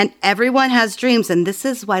 And everyone has dreams, and this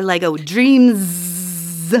is why Lego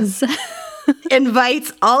DREAMZzz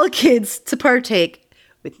invites all kids to partake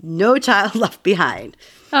with no child left behind.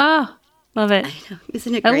 Oh, love it. I know.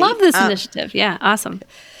 Isn't it great? I love this initiative. Yeah, awesome.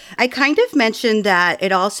 I kind of mentioned that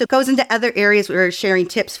it also goes into other areas where we're sharing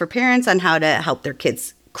tips for parents on how to help their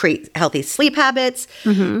kids create healthy sleep habits.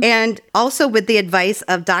 And also with the advice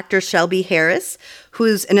of Dr. Shelby Harris,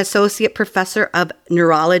 who's an associate professor of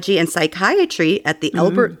neurology and psychiatry at the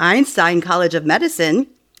Albert Einstein College of Medicine.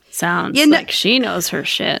 Sounds like she knows her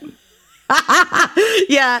shit.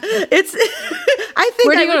 Yeah, it's. I think.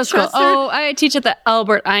 Where do you go to school? Oh, I teach at the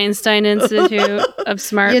Albert Einstein Institute of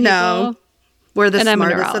Smart People. Where the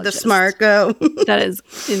smartest of the smart go. That is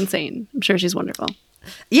insane. I'm sure she's wonderful.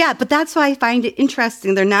 Yeah, but that's why I find it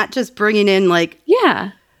interesting. They're not just bringing in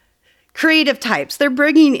creative types. They're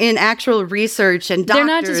bringing in actual research and doctors.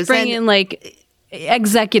 They're not just bringing in like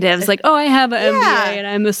executives like, oh, I have an MBA and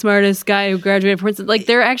I'm the smartest guy who graduated from Princeton. Like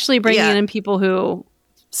they're actually bringing in people who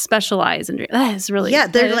specialize in that is really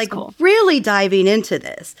they're like cool. Really diving into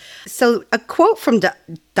this. So a quote from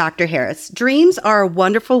Dr. Harris: dreams are a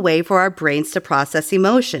wonderful way for our brains to process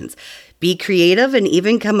emotions, be creative, and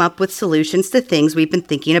even come up with solutions to things we've been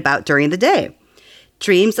thinking about during the day.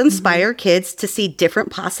 Dreams inspire kids to see different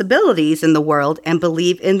possibilities in the world and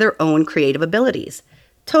believe in their own creative abilities.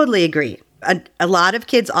 Totally agree. A lot of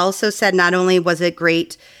kids also said not only was it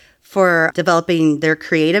great for developing their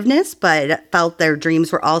creativeness, but felt their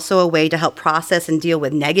dreams were also a way to help process and deal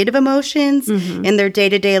with negative emotions in their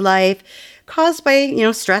day-to-day life caused by,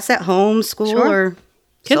 stress at home, school, or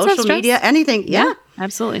kids social media, anything. Yeah,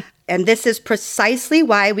 absolutely. And this is precisely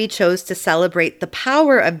why we chose to celebrate the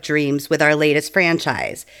power of dreams with our latest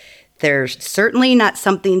franchise. They're certainly not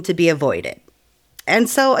something to be avoided. And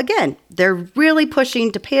so, again, they're really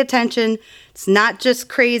pushing to pay attention. It's not just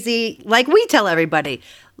crazy. Like we tell everybody,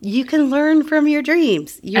 you can learn from your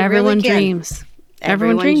dreams. Everyone dreams.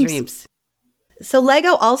 Everyone dreams. So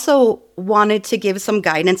Lego also wanted to give some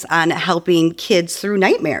guidance on helping kids through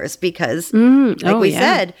nightmares because, like we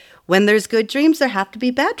said, when there's good dreams, there have to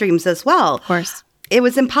be bad dreams as well. Of course. It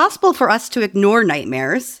was impossible for us to ignore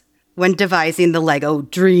nightmares when devising the Lego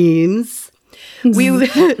DREAMZzz.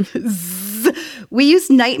 We use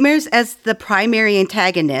nightmares as the primary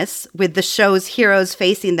antagonists, with the show's heroes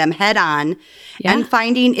facing them head on and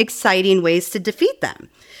finding exciting ways to defeat them.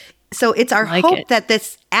 So it's our hope that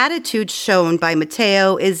this attitude shown by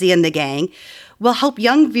Mateo, Izzy, and the gang will help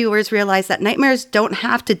young viewers realize that nightmares don't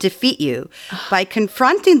have to defeat you. By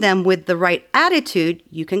confronting them with the right attitude,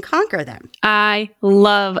 you can conquer them. I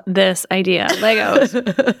love this idea. Legos.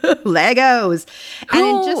 Legos.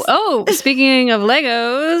 Cool. Speaking of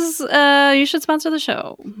Legos, you should sponsor the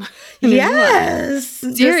show. Yes.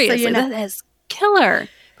 Seriously, so that is killer.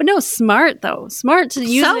 But no, smart though. Smart to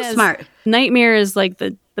use it as smart. Nightmare is like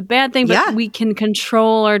the bad thing, but we can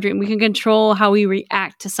control our dream. We can control how we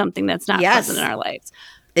react to something that's not present in our lives.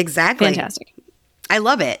 Exactly. Fantastic. I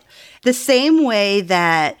love it. The same way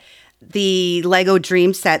that the Lego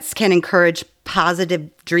dream sets can encourage positive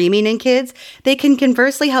dreaming in kids, they can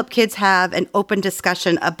conversely help kids have an open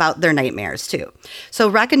discussion about their nightmares too. So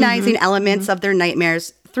recognizing elements of their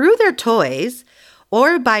nightmares through their toys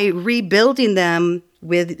or by rebuilding them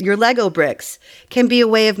with your Lego bricks can be a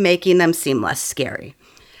way of making them seem less scary.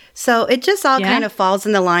 So it just all kind of falls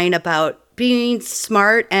in the line about being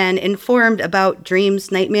smart and informed about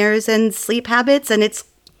dreams, nightmares, and sleep habits. And it's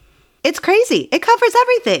crazy. It covers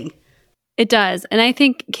everything. It does. And I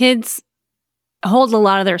think kids hold a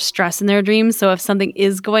lot of their stress in their dreams. So if something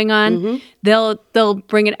is going on, they'll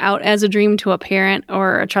bring it out as a dream to a parent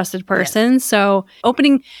or a trusted person. Yes. So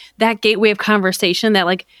opening that gateway of conversation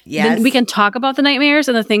that then we can talk about the nightmares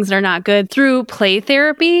and the things that are not good through play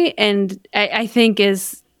therapy. And I think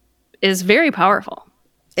is very powerful.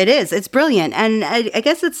 It is. It's brilliant. And I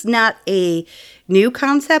guess it's not a new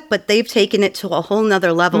concept, but they've taken it to a whole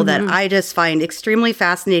nother level that I just find extremely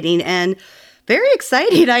fascinating and very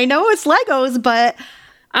exciting. I know it's Legos, but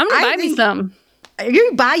I'm going to buy me some.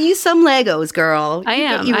 You buy you some Legos, girl. I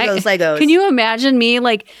am. You those Legos. Can you imagine me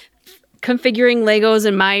configuring Legos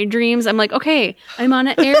in my dreams? I'm like, okay, I'm on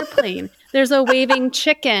an airplane. There's a waving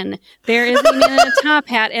chicken. There is a man in a top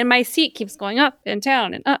hat, and my seat keeps going up and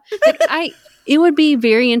down and up. It would be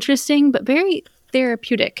very interesting, but very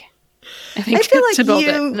therapeutic. I feel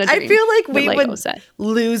like we would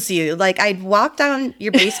lose you. Like I'd walk down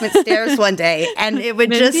your basement stairs one day, and it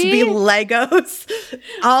would just be Legos,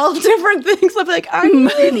 all different things. I'm like, are you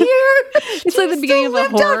in here? It's like the beginning of a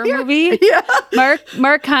horror movie. Yeah.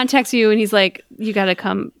 Mark contacts you, and he's like, "You got to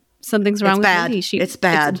come. Something's wrong with me." It's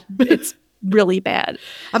bad. It's really bad.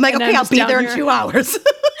 I'm like, okay, I'll be there in 2 hours.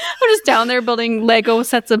 I'm just down there building Lego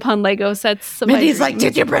sets upon Lego sets. Mindy's like,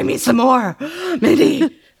 did you bring me some more?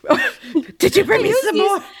 Mindy, did you bring me some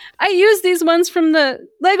more? I use these ones from the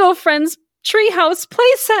Lego Friends Treehouse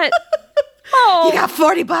playset. Oh, you got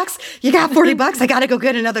 $40? You got $40? I got to go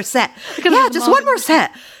get another set. Yeah, just one more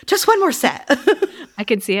set. Just one more set. I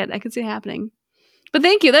can see it. I can see it happening. But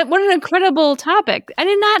thank you. What an incredible topic. I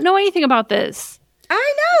did not know anything about this.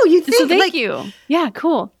 I know. You think? So thank you. Yeah,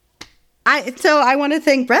 cool. So I want to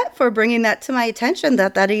thank Brett for bringing that to my attention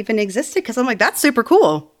that even existed, because I'm like, that's super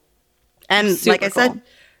cool. And like I said,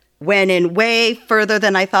 went in way further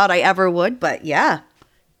than I thought I ever would. But yeah.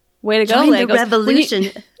 Way to go, Join Legos. the revolution.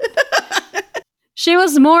 She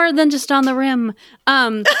was more than just on the rim.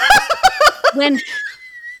 When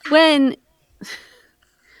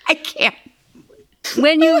I can't.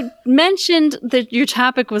 When you mentioned that your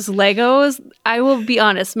topic was Legos, I will be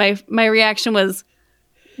honest, my reaction was,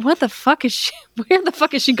 what the fuck is she? Where the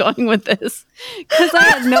fuck is she going with this? Because I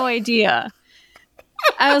had no idea.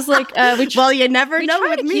 I was like, you never know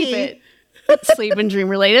with me. Keep it sleep and dream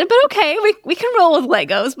related, but okay, we can roll with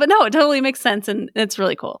Legos. But no, it totally makes sense, and it's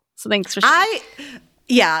really cool. So thanks for sharing.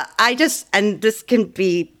 And this can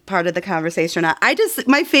be part of the conversation or not.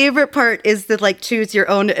 My favorite part is the choose your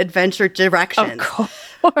own adventure directions. Of course.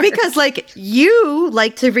 Because you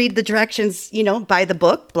like to read the directions, by the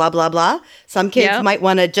book, blah, blah, blah. Some kids might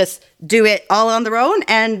want to just do it all on their own,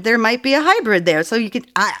 and there might be a hybrid there. So you can,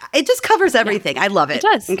 it just covers everything. I love it. It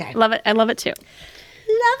does. Okay. Love it. I love it too.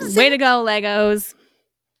 Loves Way it. to go, Legos.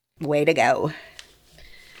 Way to go.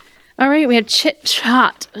 All right. We had chit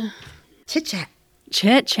chat. Chit chat.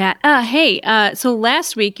 Chit chat. Hey, so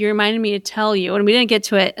last week you reminded me to tell you, and we didn't get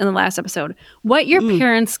to it in the last episode, what your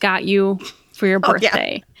parents got you for your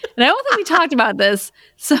birthday. Yeah. And I don't think we talked about this,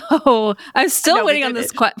 so I'm still waiting on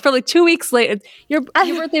this for 2 weeks later. Your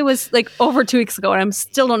birthday was over 2 weeks ago, and I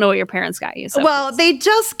still don't know what your parents got you. So well, they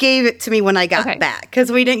just gave it to me when I got back, because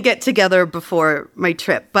we didn't get together before my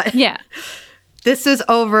trip. But yeah, this is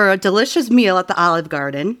over a delicious meal at the Olive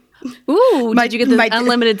Garden. Ooh, did you get the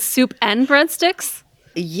unlimited soup and breadsticks?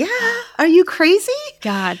 Yeah. Are you crazy?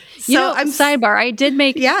 God. Sidebar, I did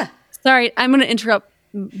make... Yeah. Sorry, I'm going to interrupt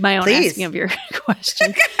my own asking of your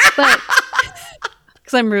question. But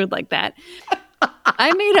because I'm rude like that.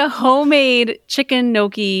 I made a homemade chicken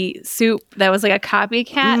gnocchi soup that was like a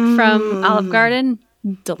copycat from Olive Garden.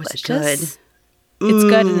 Delicious. Good. It's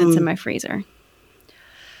good, and it's in my freezer.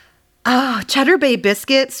 Oh, Cheddar Bay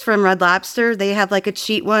biscuits from Red Lobster. They have like a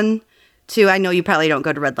cheat one too. I know you probably don't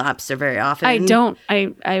go to Red Lobster very often. I don't.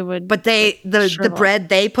 I would. But the bread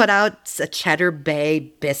they put out, a Cheddar Bay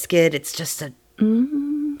biscuit. It's just a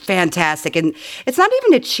fantastic. And it's not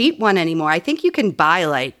even a cheap one anymore. I think you can buy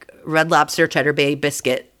like Red Lobster Cheddar Bay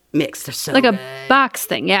biscuit mix. They're so like good. a box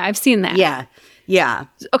thing. Yeah, I've seen that. Yeah.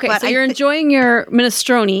 Okay, but so you're enjoying your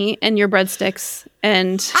minestrone and your breadsticks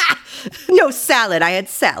and no salad. I had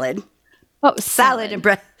salad. Oh, salad and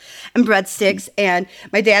breadsticks, and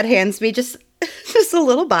my dad hands me just a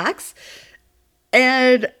little box,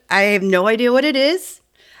 and I have no idea what it is.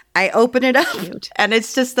 I open it up, and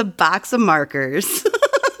it's just a box of markers.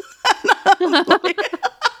 Like,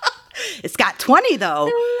 it's got 20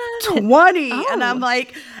 though, 20, and I'm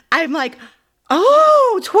like,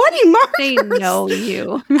 oh, 20 markers. They know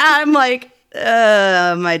you. I'm like,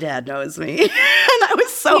 my dad knows me. And I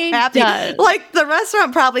was so happy. Does. Like, the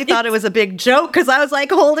restaurant probably thought it was a big joke because I was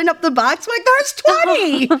like holding up the box like, there's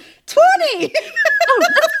 20. 20. Oh,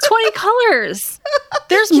 that's 20 colors.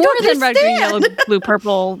 There's more than red, green, yellow, blue,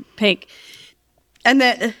 purple, pink. And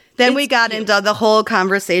then we got into the whole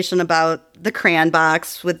conversation about the crayon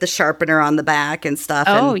box with the sharpener on the back and stuff.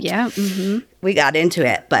 Oh, and yeah. Mm-hmm. we got into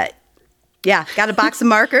it, but yeah, got a box of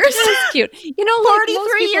markers. That's cute. You know, like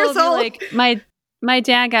 43 years old. Like my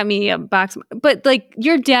dad got me a box, but like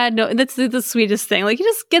your dad, that's the sweetest thing. Like he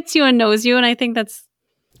just gets you and knows you, and I think that's.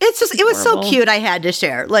 It was so cute. I had to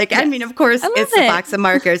share. Like, yes. I mean, of course, it's a box of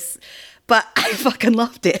markers, but I fucking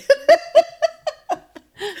loved it.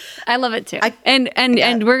 I love it too.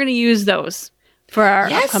 And we're gonna use those for our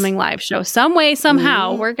upcoming live show. Some way,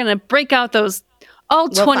 somehow, we're gonna break out those all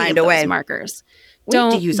 20 of those markers. We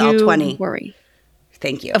have to use all 20. Worry.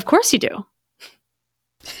 Thank you. Of course you do.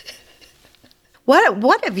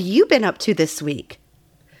 What have you been up to this week?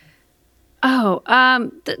 Oh,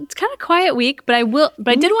 it's kind of a quiet week, but I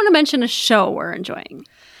did want to mention a show we're enjoying.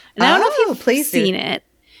 And I don't know if you've seen it.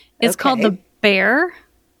 It's called The Bear.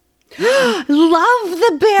 Love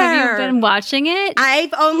The Bear. Have you been watching it?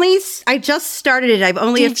 I just started it. I've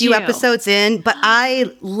only a few episodes in, but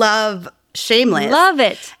I love Shameless. Love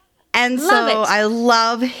it. And I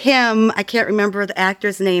love him. I can't remember the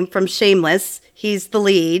actor's name from Shameless. He's the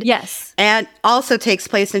lead. Yes. And also takes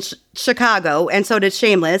place in Chicago. And so did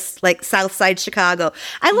Shameless, like South Side Chicago.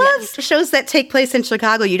 I love shows that take place in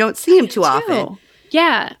Chicago. You don't see them too often.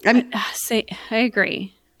 Yeah. I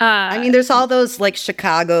agree. I mean, there's all those like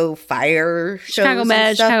Chicago Fire shows. Chicago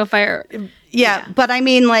Med, Chicago Fire. Yeah. But I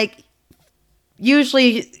mean, like,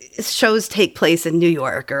 usually shows take place in New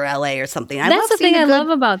York or LA or something. That's the thing I love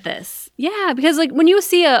about this. Yeah, because like when you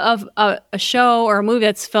see a show or a movie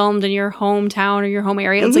that's filmed in your hometown or your home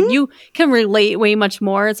area, it's like you can relate way much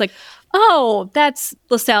more. It's like, oh, that's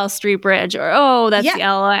LaSalle Street Bridge, or oh, that's the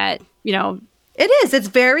L at, It is. It's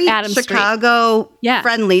very Adam Chicago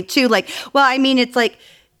friendly too. Like, well, I mean, it's like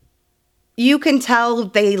you can tell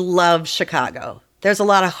they love Chicago. There's a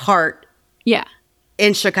lot of heart. Yeah.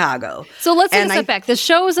 In Chicago. So let's take a step back. The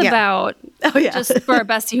show is about, just for our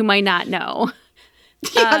bestie who might not know.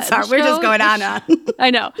 I'm sorry, we're just going on. I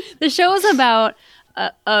know. The show is about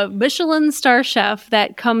a Michelin star chef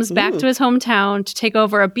that comes back to his hometown to take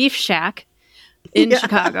over a beef shack in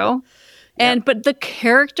Chicago. But the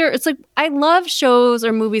character, it's like, I love shows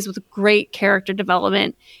or movies with great character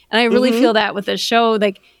development. And I really feel that with this show.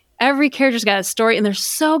 Like, every character's got a story and they're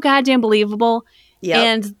so goddamn believable. Yep.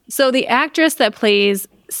 And so the actress that plays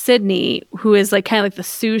Sydney, who is like kind of like the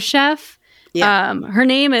sous chef, her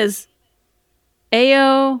name is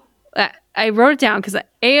Ayo. I wrote it down because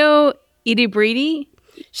Ayo Idibridi.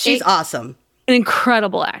 She's awesome. An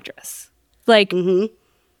incredible actress. Like,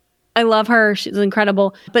 I love her. She's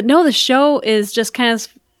incredible. But no, the show is just kind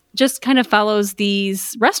of follows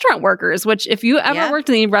these restaurant workers, which if you ever worked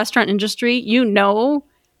in the restaurant industry, you know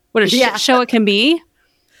what a shit show it can be.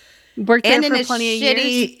 Worked there for plenty of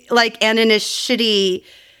years. And in a shitty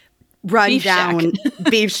rundown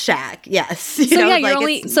beef shack. Yes.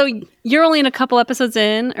 So you're only in a couple episodes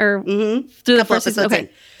in, or through the first season. Okay.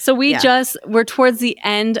 So we're towards the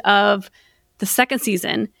end of the second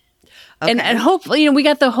season. Okay. And hopefully, we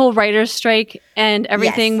got the whole writer's strike and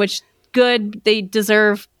everything, which good. They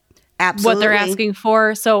deserve what they're asking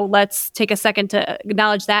for. So let's take a second to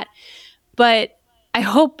acknowledge that. But I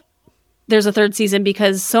hope there's a third season,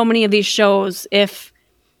 because so many of these shows, if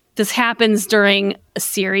this happens during a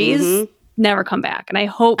series, never come back. And I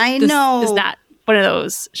hope this is not one of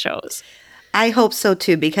those shows. I hope so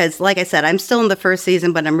too, because like I said, I'm still in the first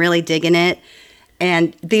season, but I'm really digging it.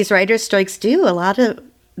 And these writer's strikes a lot of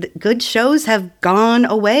good shows have gone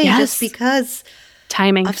away just because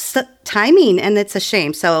timing. Timing, and it's a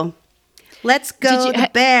shame. So Let's go the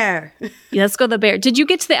bear. Yeah, let's go the bear. Did you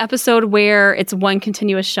get to the episode where it's one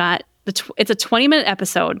continuous shot? It's a 20-minute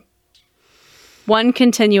episode. One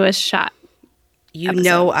continuous shot. You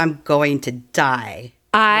know I'm going to die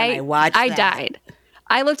when I watch that. I died.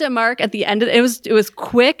 I looked at Mark at the end of it. It was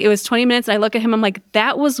quick. It was 20 minutes. And I look at him. I'm like,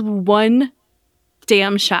 that was one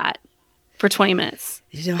damn shot for 20 minutes.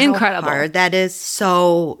 You know how incredible. Hard that is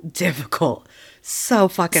so difficult. So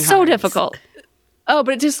fucking hard. So difficult. Oh,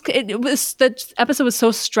 but the episode was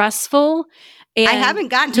so stressful. And I haven't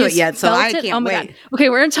gotten to it yet, so I can't wait. God. Okay,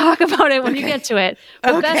 we're going to talk about it when you get to it.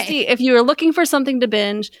 But Bestie, if you are looking for something to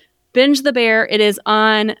binge The Bear. It is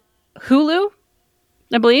on Hulu,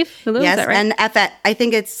 I believe. Hulu, yes, is that right? And FX. I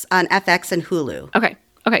think it's on FX and Hulu.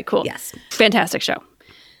 Okay, cool. Yes. Fantastic show.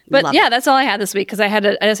 But Love yeah, it. That's all I had this week because I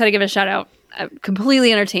just had to give it a shout out. I'm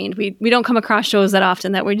completely entertained. We don't come across shows that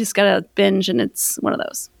often that we just got to binge, and it's one of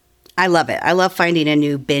those. I love it. I love finding a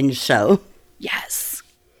new binge show. Yes.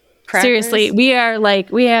 Crackers? Seriously, we have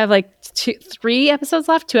like 2 episodes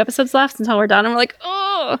left until we're done. And we're like,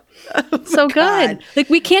 oh so good. God. Like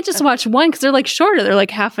we can't just watch one because they're like shorter. They're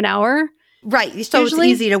like half an hour. Right. So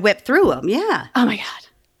usually. It's easy to whip through them. Yeah. Oh my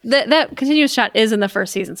God. That continuous shot is in the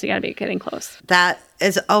first season, so you got to be getting close. That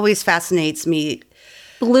is always fascinates me.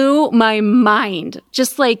 Blew my mind.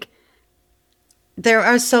 Just like there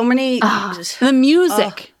are so many. The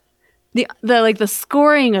music, the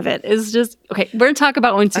scoring of it is just okay. We're gonna talk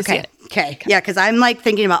about once you see it. Okay. Yeah, because I'm like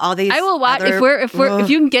thinking about all these. I will watch if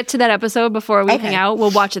you can get to that episode before we hang out.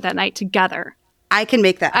 We'll watch it that night together. I can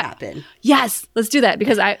make that happen. Yes, let's do that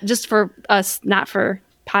because just for us, not for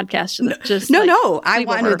podcasts. Just I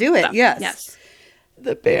want to do it. Stuff. Yes.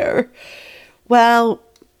 The bear. Well,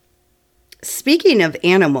 speaking of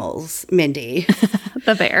animals, Mindy.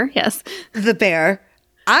 The bear, yes. The bear.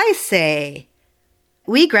 I say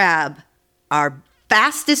we grab our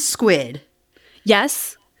fastest squid.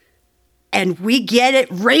 Yes. And we get it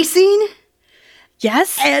racing.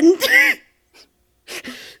 Yes. And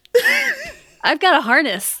I've got a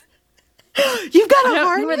harness. You've got a harness? I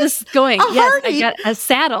don't know where this is going. Yes, I got a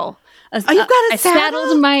saddle. You've got a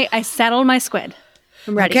saddle? I saddled my squid.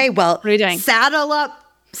 I'm ready. Okay, well, what are you doing? Saddle up,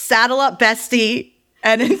 bestie.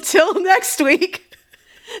 And until next week,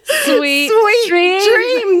 sweet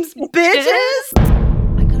dreams, bitches.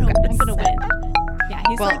 I'm gonna win. Yeah,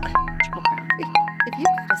 he's like Triple Crown. If you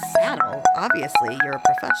got a saddle, obviously you're a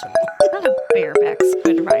professional. Not a bareback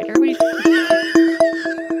squid rider. What are you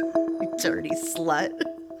You dirty slut.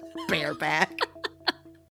 Bareback.